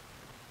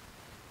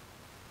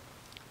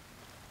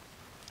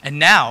 And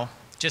now,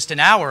 just an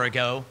hour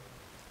ago,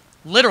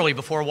 literally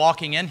before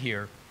walking in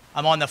here,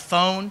 I'm on the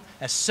phone,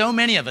 as so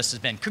many of us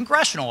have been,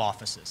 congressional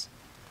offices,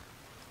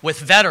 with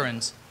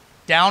veterans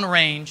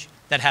downrange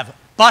that have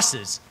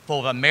buses full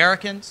of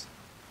Americans,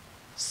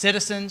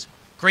 citizens,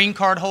 green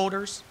card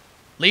holders,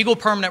 legal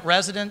permanent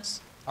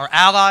residents, our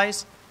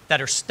allies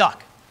that are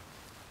stuck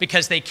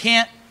because they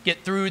can't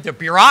get through the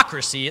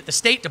bureaucracy at the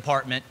State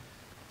Department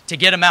to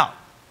get them out.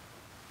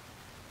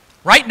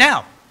 Right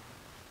now,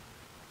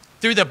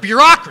 through the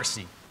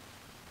bureaucracy.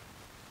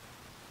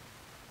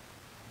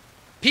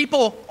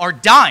 People are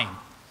dying,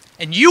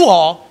 and you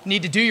all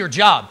need to do your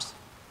jobs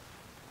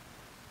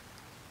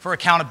for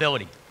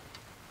accountability.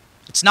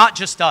 It's not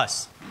just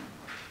us.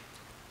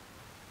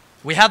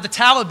 We have the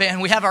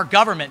Taliban, we have our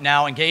government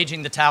now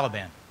engaging the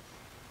Taliban,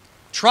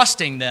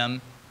 trusting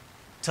them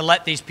to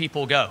let these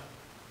people go.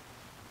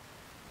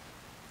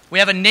 We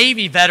have a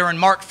Navy veteran,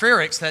 Mark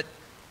Frericks, that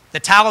the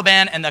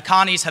Taliban and the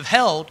Connies have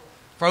held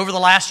for over the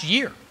last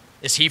year.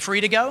 Is he free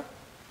to go?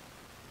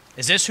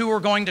 Is this who we're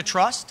going to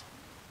trust?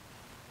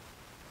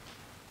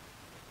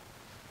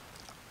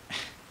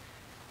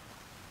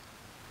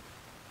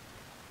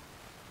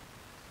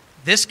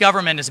 This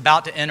government is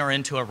about to enter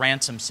into a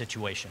ransom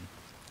situation.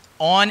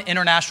 On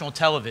international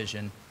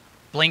television,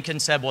 Blinken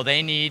said, well,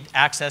 they need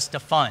access to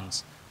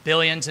funds,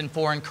 billions in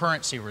foreign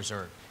currency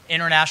reserve,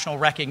 international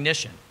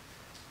recognition,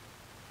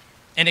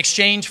 in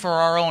exchange for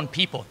our own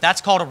people.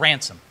 That's called a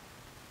ransom.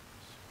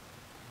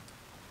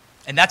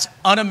 And that's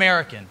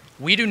un-American.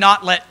 We do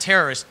not let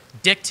terrorists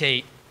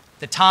dictate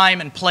the time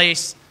and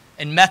place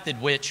and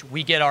method which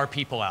we get our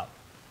people out.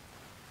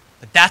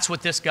 But that's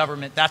what this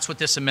government, that's what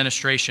this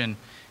administration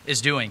is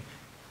doing.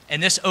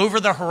 And this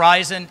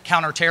over-the-horizon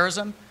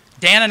counterterrorism,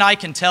 Dan and I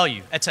can tell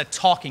you, it's a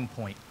talking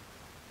point.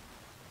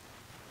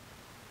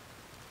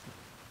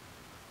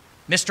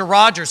 Mr.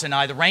 Rogers and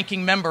I, the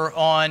ranking member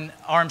on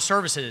Armed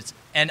Services,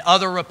 and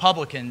other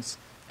Republicans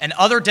and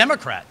other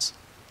Democrats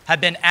have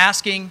been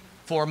asking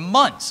for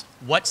months,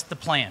 what's the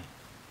plan?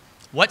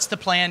 What's the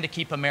plan to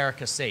keep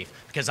America safe?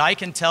 Because I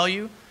can tell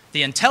you,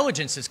 the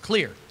intelligence is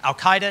clear.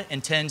 Al-Qaeda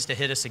intends to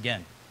hit us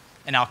again.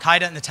 And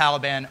Al-Qaeda and the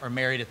Taliban are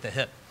married at the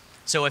hip.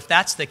 So if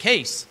that's the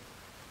case,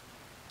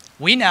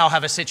 we now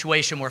have a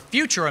situation where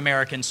future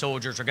American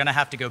soldiers are going to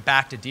have to go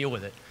back to deal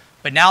with it.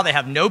 But now they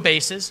have no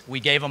bases. We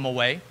gave them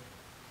away.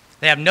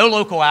 They have no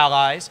local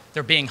allies.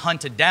 They're being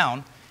hunted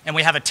down. And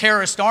we have a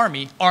terrorist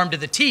army armed to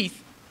the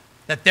teeth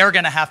that they're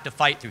going to have to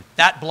fight through.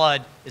 That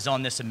blood is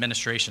on this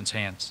administration's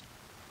hands.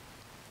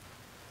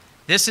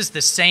 This is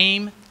the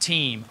same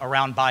team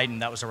around Biden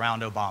that was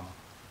around Obama.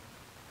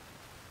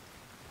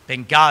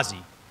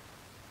 Benghazi,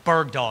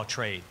 Bergdahl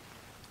trade,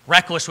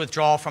 reckless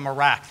withdrawal from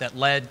Iraq that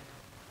led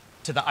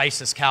to the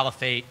ISIS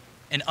caliphate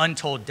and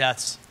untold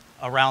deaths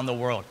around the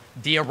world.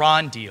 The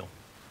Iran deal.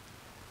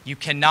 You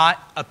cannot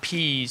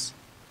appease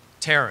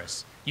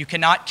terrorists. You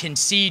cannot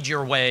concede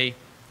your way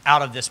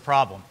out of this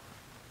problem.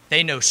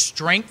 They know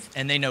strength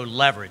and they know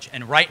leverage.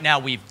 And right now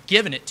we've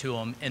given it to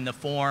them in the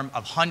form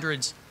of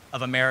hundreds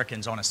of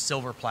Americans on a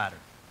silver platter.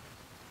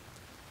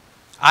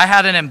 I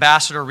had an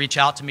ambassador reach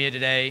out to me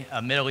today,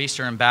 a Middle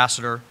Eastern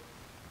ambassador.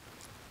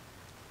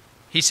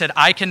 He said,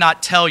 I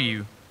cannot tell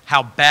you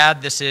how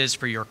bad this is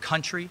for your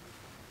country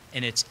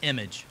and its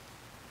image.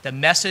 The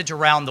message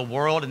around the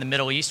world in the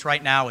Middle East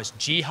right now is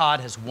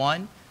jihad has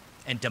won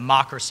and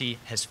democracy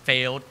has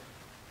failed,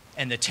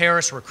 and the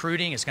terrorist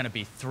recruiting is going to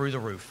be through the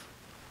roof.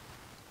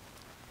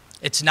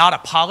 It's not a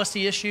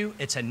policy issue,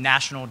 it's a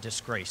national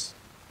disgrace.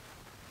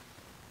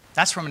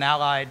 That's from an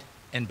allied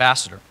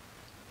ambassador.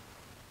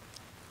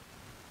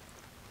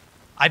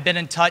 I've been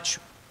in touch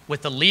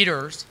with the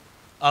leaders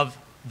of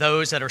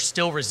those that are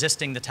still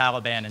resisting the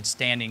Taliban and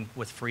standing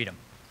with freedom.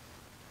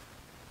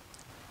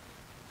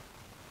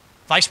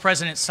 Vice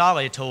President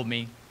Saleh told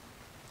me,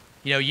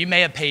 you know, you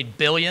may have paid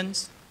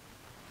billions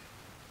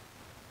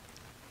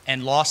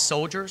and lost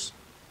soldiers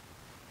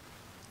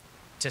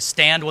to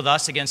stand with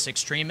us against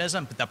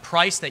extremism, but the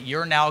price that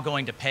you're now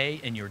going to pay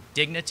in your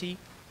dignity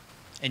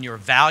and your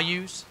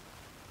values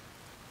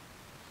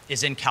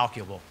is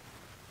incalculable.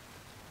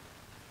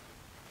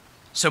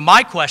 So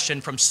my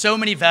question from so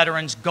many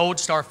veterans, Gold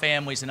Star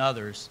families, and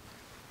others,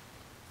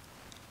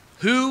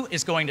 who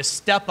is going to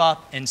step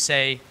up and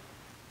say,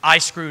 I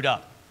screwed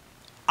up,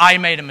 I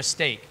made a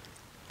mistake,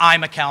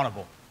 I'm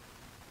accountable?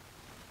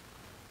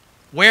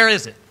 Where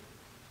is it?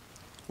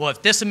 Well,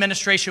 if this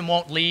administration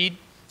won't lead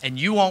and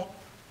you won't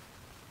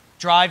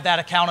drive that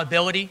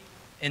accountability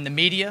in the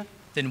media,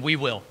 then we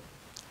will.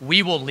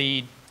 We will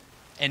lead,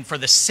 and for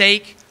the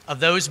sake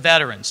of those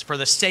veterans, for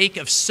the sake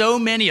of so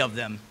many of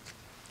them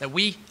that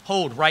we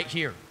hold right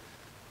here,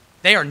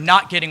 they are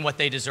not getting what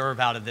they deserve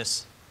out of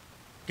this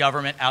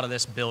government, out of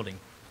this building.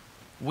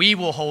 We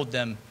will hold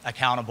them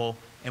accountable,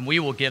 and we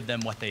will give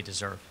them what they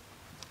deserve.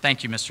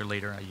 Thank you, Mr.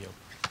 Leader. I yield.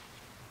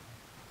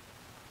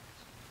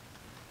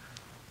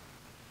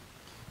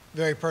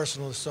 Very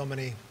personal to so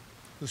many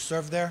who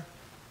served there,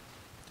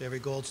 to every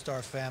Gold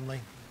Star family.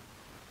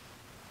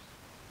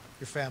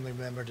 Your family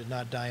member did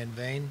not die in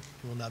vain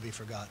and will not be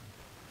forgotten.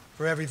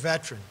 For every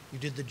veteran, you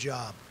did the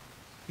job.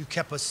 You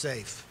kept us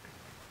safe.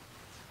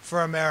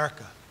 For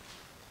America,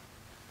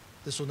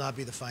 this will not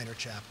be the final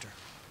chapter.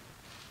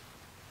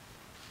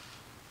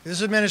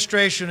 This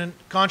administration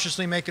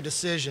consciously make a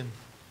decision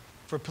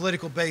for a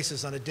political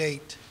basis on a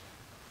date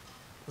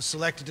was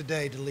selected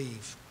today to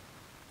leave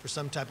for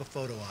some type of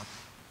photo op.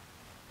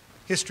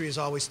 History has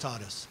always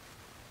taught us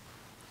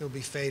it will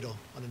be fatal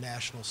on a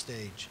national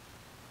stage.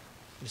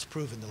 And it's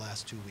proven the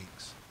last 2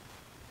 weeks.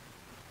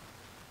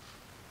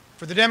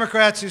 For the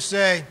Democrats who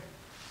say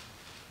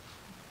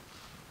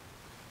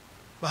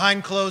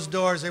behind closed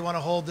doors they want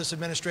to hold this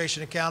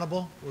administration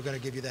accountable, we're going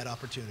to give you that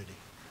opportunity.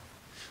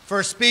 For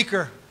a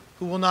speaker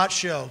who will not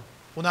show,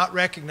 will not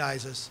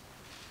recognize us,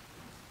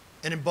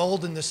 and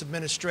embolden this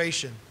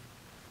administration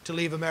to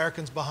leave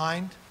Americans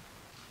behind,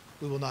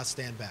 we will not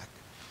stand back.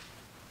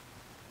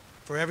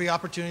 For every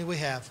opportunity we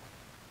have,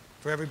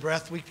 for every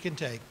breath we can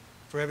take,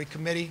 for every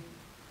committee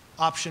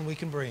option we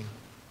can bring,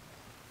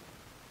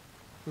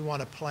 we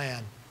want a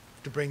plan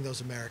to bring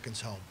those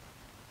Americans home.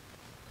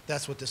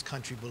 That's what this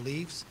country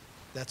believes.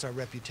 That's our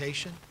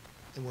reputation,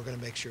 and we're going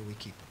to make sure we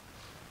keep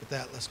it. With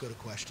that, let's go to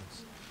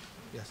questions.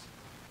 Yes.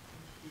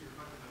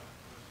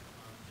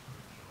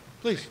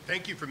 Please.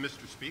 Thank you for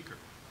Mr. Speaker.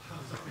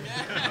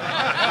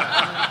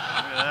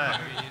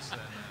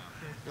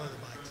 Go to the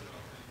mic.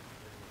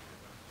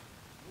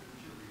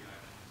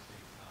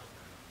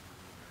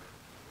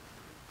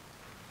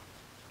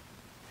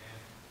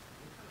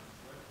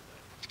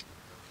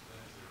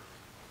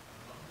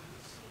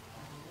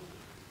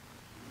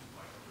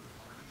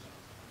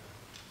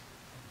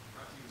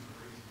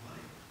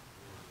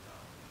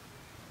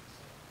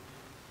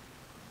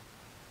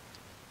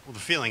 Well,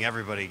 the feeling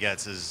everybody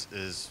gets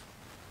is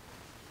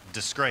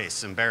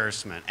disgrace,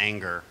 embarrassment,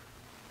 anger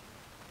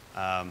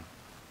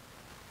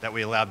that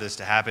we allowed this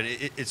to happen.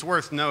 It's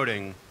worth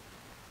noting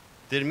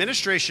the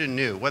administration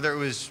knew, whether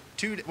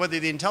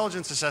the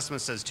intelligence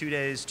assessment says 2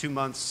 days, 2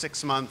 months,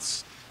 6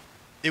 months,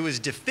 it was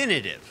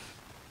definitive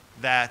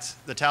that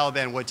the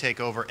Taliban would take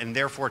over and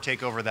therefore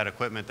take over that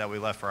equipment that we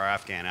left for our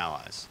Afghan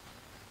allies.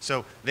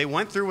 So they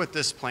went through with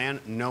this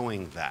plan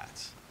knowing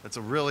that. That's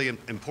a really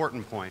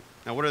important point.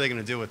 Now, what are they going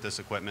to do with this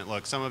equipment?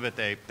 Look, some of it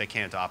they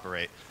can't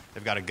operate.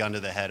 They've got a gun to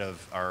the head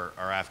of our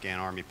Afghan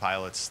army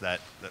pilots that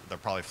they're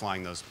probably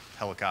flying those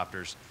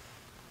helicopters.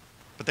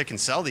 But they can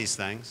sell these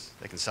things.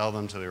 They can sell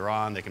them to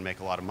Iran. They can make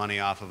a lot of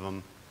money off of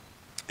them.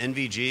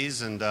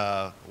 NVGs and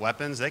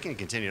weapons, they can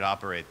continue to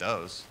operate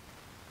those.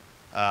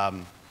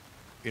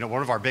 You know,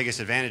 one of our biggest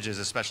advantages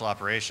as special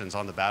operations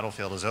on the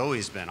battlefield has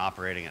always been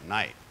operating at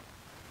night.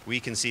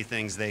 We can see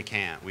things they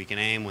can't. We can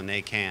aim when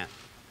they can't.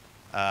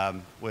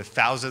 With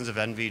thousands of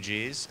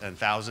NVGs and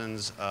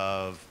thousands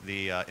of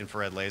the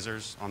infrared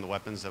lasers on the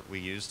weapons that we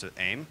use to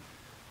aim,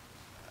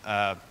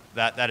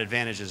 that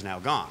advantage is now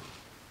gone.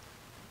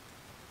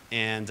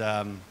 And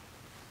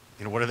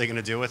you know, what are they going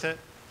to do with it?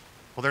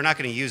 Well, they're not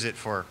going to use it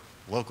for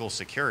local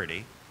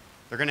security.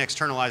 They're going to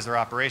externalize their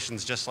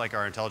operations just like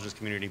our intelligence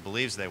community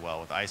believes they will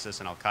with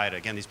ISIS and Al-Qaeda.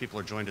 Again, these people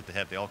are joined at the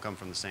hip. They all come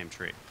from the same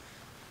tree.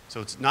 So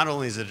it's not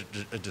only is it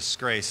a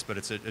disgrace, but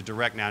it's a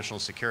direct national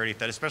security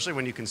threat, especially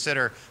when you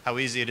consider how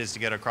easy it is to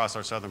get across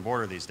our southern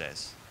border these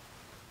days.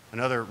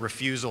 Another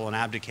refusal and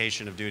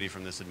abdication of duty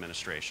from this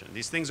administration.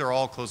 These things are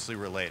all closely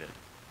related.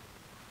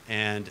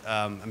 And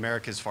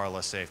America is far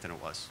less safe than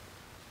it was.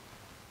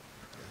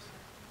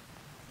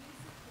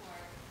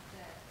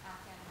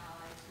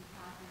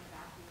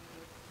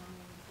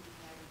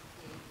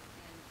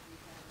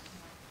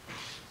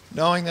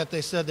 Knowing that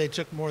they said they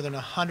took more than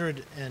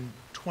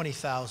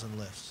 120,000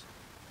 lifts,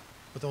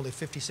 with only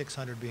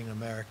 5,600 being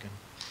American,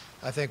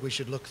 I think we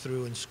should look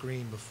through and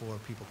screen before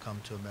people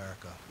come to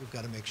America. We've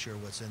got to make sure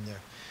what's in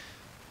there.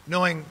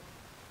 Knowing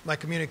my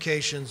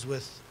communications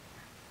with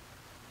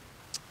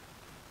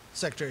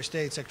Secretary of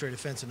State, Secretary of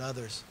Defense, and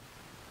others,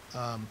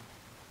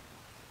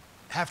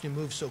 having to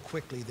move so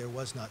quickly, there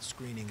was not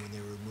screening when they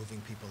were moving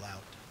people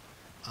out.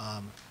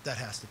 That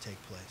has to take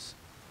place.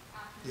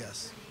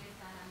 Yes.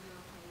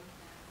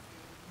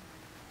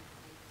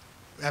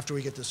 After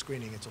we get the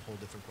screening, it's a whole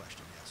different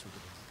question. Yes, we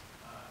can.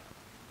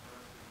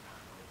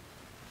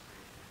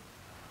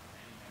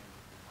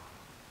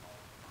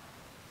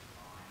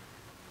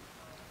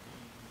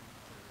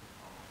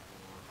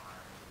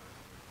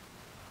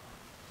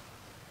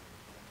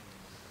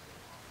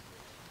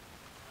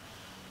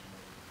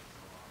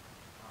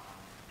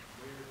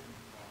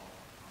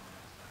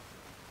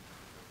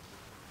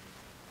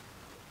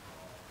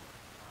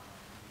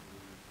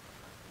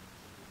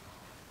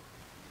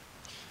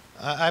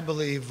 I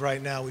believe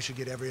right now we should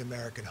get every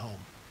American home.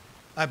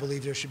 I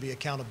believe there should be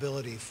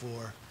accountability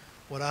for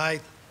what I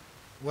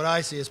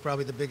see as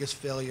probably the biggest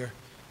failure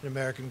in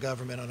American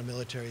government on a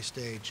military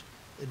stage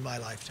in my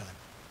lifetime.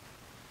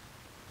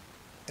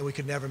 And we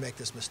could never make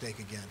this mistake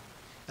again.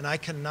 And I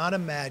cannot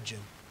imagine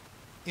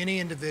any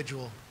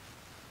individual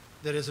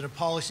that is in a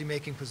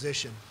policy-making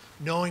position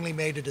knowingly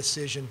made a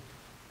decision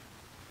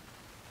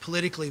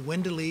politically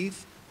when to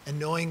leave and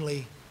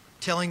knowingly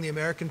telling the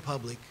American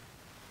public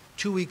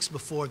 2 weeks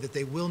before that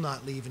they will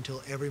not leave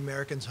until every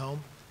American's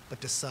home,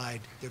 but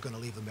decide they're going to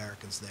leave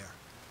Americans there.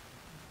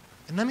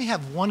 And let me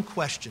have one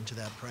question to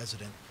that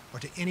president or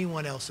to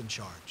anyone else in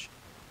charge.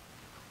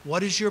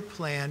 What is your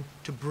plan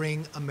to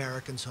bring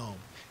Americans home?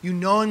 You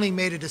knowingly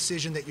made a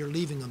decision that you're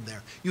leaving them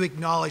there. You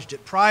acknowledged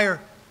it. Prior,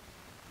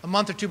 a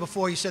month or two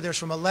before, you said there's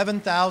from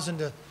 11,000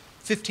 to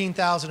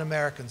 15,000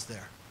 Americans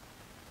there.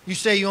 You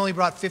say you only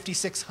brought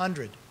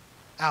 5,600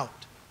 out.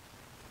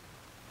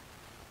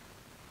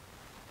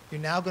 You're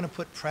now going to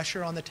put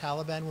pressure on the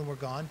Taliban when we're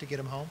gone to get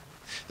them home?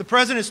 The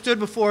president stood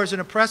before us in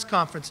a press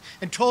conference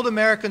and told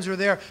Americans who were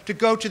there to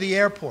go to the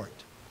airport.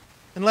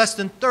 In less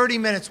than 30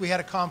 minutes, we had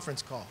a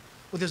conference call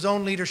with his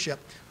own leadership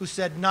who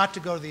said not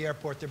to go to the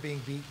airport. They're being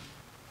beaten.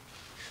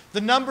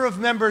 The number of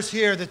members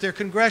here that their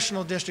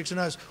congressional districts and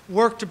others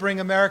worked to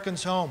bring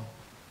Americans home.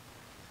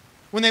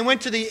 When they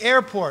went to the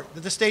airport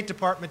that the State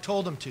Department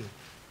told them to,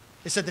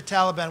 they said the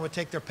Taliban would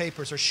take their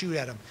papers or shoot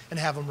at them and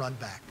have them run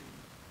back.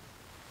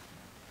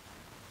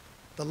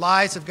 The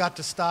lies have got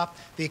to stop.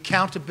 The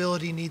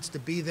accountability needs to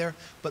be there.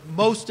 But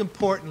most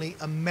importantly,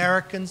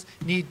 Americans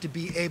need to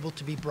be able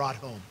to be brought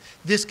home.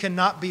 This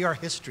cannot be our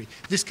history.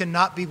 This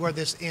cannot be where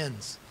this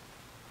ends.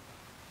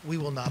 We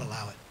will not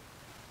allow it.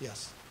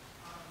 Yes.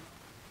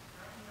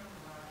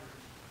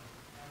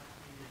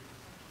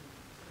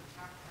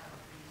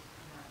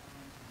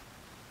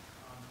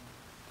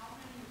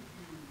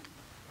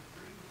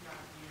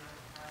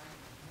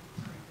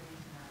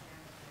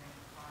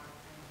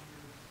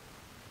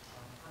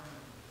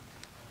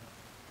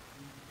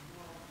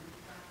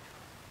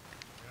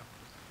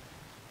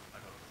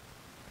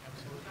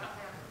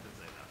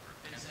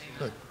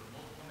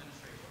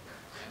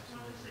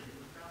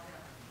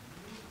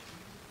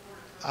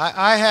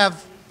 I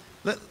have,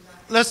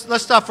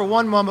 let's stop for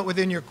one moment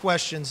within your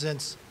question,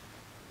 since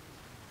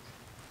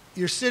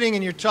you're sitting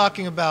and you're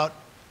talking about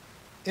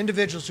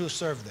individuals who have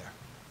served there.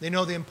 They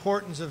know the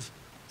importance of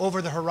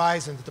over the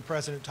horizon that the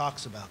president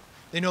talks about.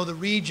 They know the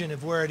region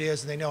of where it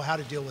is, and they know how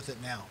to deal with it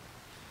now.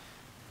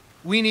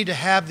 We need to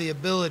have the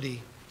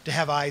ability to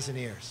have eyes and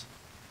ears.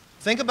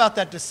 Think about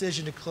that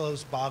decision to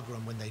close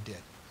Bagram when they did.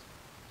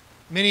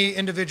 Many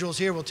individuals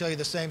here will tell you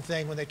the same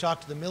thing when they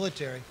talk to the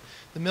military.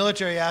 The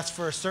military asked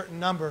for a certain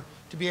number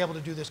to be able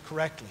to do this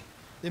correctly.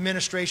 The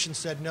administration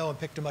said no and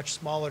picked a much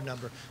smaller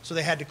number, so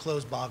they had to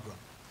close Bagram.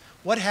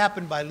 What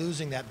happened by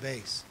losing that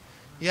base?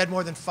 You had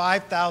more than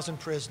 5,000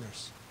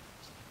 prisoners,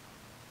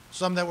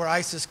 some that were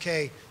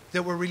ISIS-K,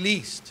 that were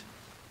released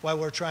while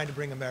we're trying to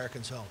bring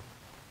Americans home.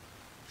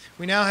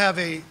 We now have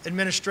an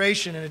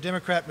administration and a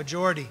Democrat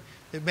majority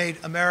that made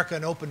America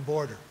an open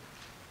border.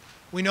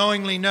 We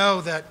knowingly know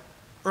that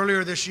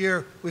earlier this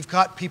year we've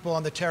caught people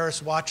on the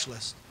terrorist watch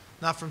list,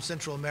 not from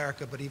Central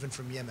America, but even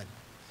from Yemen,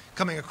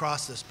 coming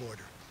across this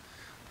border.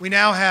 We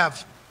now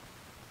have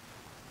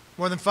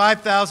more than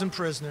 5,000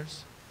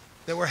 prisoners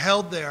that were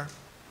held there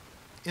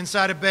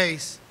inside a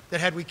base that,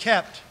 had we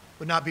kept,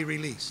 would not be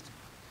released.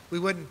 They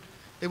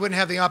wouldn't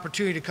have the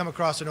opportunity to come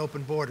across an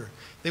open border.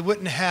 They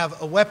wouldn't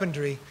have a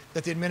weaponry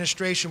that the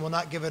administration will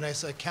not give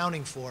us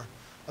accounting for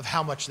of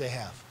how much they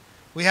have.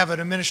 We have an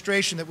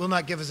administration that will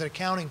not give us an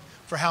accounting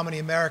for how many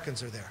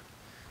Americans are there.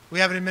 We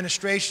have an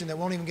administration that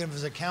won't even give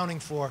us accounting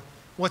for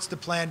what's the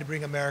plan to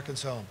bring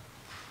Americans home.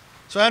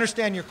 So I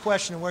understand your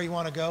question and where you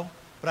want to go,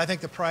 but I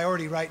think the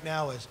priority right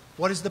now is,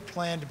 what is the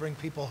plan to bring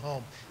people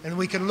home? And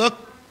we can look.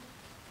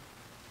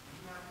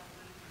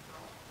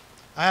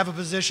 I have a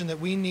position that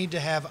we need to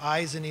have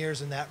eyes and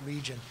ears in that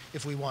region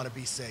if we want to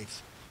be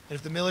safe. And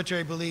if the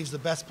military believes the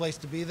best place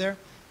to be there,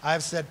 I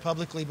have said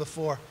publicly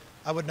before,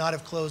 I would not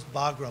have closed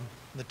Bagram,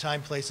 and the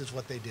time, place is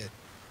what they did.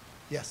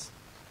 Yes?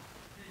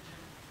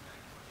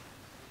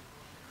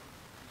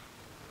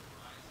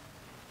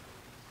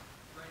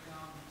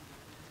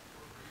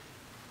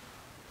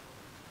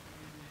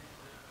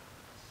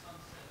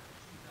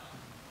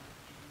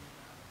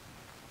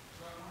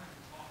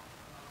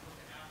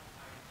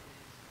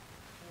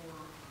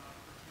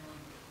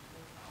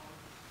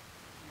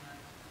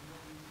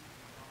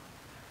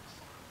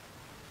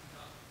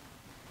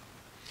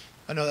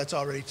 I know that's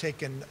already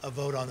taken a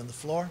vote on the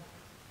floor.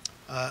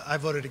 I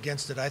voted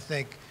against it. I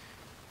think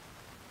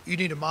you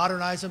need to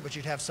modernize them, but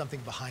you'd have something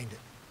behind it.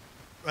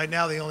 Right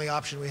now, the only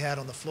option we had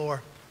on the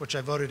floor, which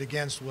I voted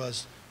against,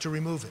 was to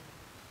remove it.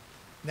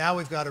 Now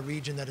we've got a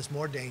region that is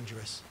more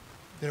dangerous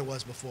than it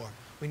was before.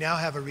 We now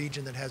have a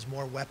region that has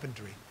more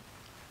weaponry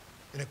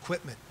and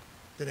equipment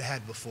than it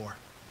had before.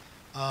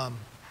 If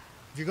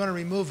you're going to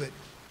remove it,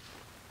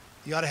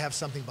 you ought to have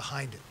something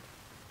behind it.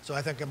 So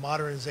I think a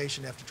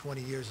modernization after 20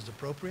 years is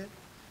appropriate,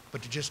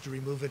 but to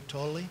remove it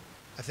totally,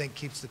 I think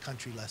keeps the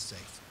country less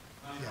safe.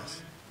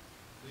 Yes.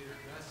 Leader,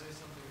 can I say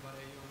something about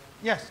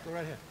AUMF? Yes, go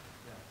right ahead.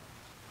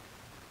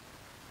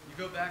 You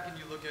go back and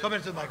you look at... Come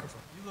into the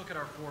microphone. You look at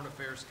our Foreign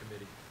Affairs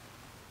Committee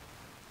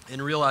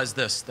and realize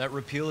this, that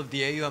repeal of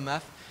the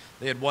AUMF,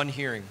 they had one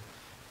hearing,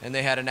 and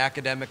they had an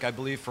academic, I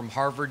believe, from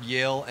Harvard,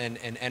 Yale, and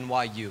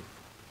NYU.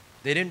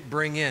 They didn't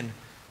bring in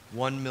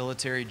one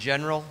military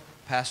general,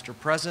 past or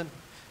present.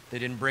 They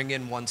didn't bring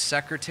in one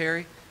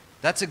secretary.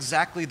 That's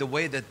exactly the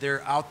way that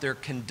they're out there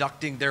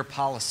conducting their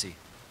policy,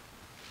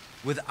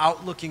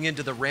 without looking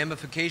into the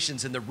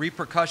ramifications and the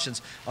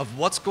repercussions of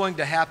what's going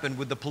to happen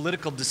with the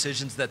political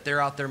decisions that they're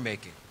out there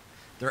making.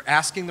 They're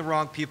asking the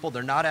wrong people.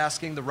 They're not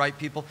asking the right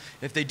people.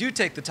 If they do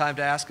take the time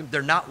to ask them,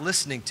 they're not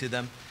listening to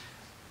them.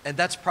 And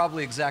that's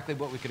probably exactly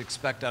what we could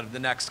expect out of the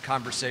next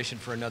conversation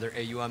for another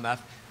AUMF,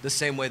 the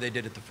same way they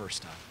did it the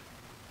first time.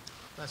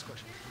 Last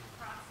question.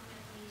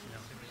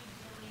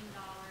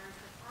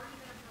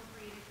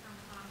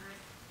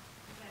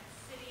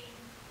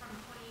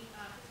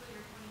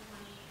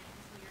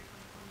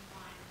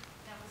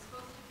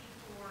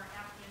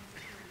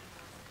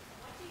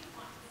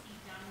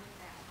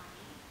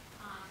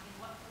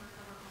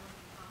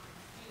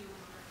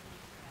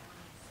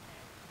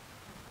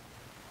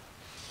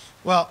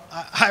 Well,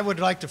 I would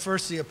like to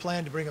first see a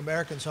plan to bring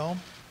Americans home.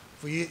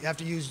 If we have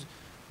to use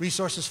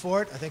resources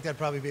for it, I think that'd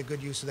probably be a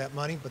good use of that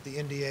money, but the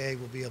NDAA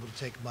will be able to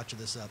take much of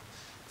this up.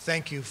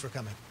 Thank you for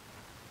coming.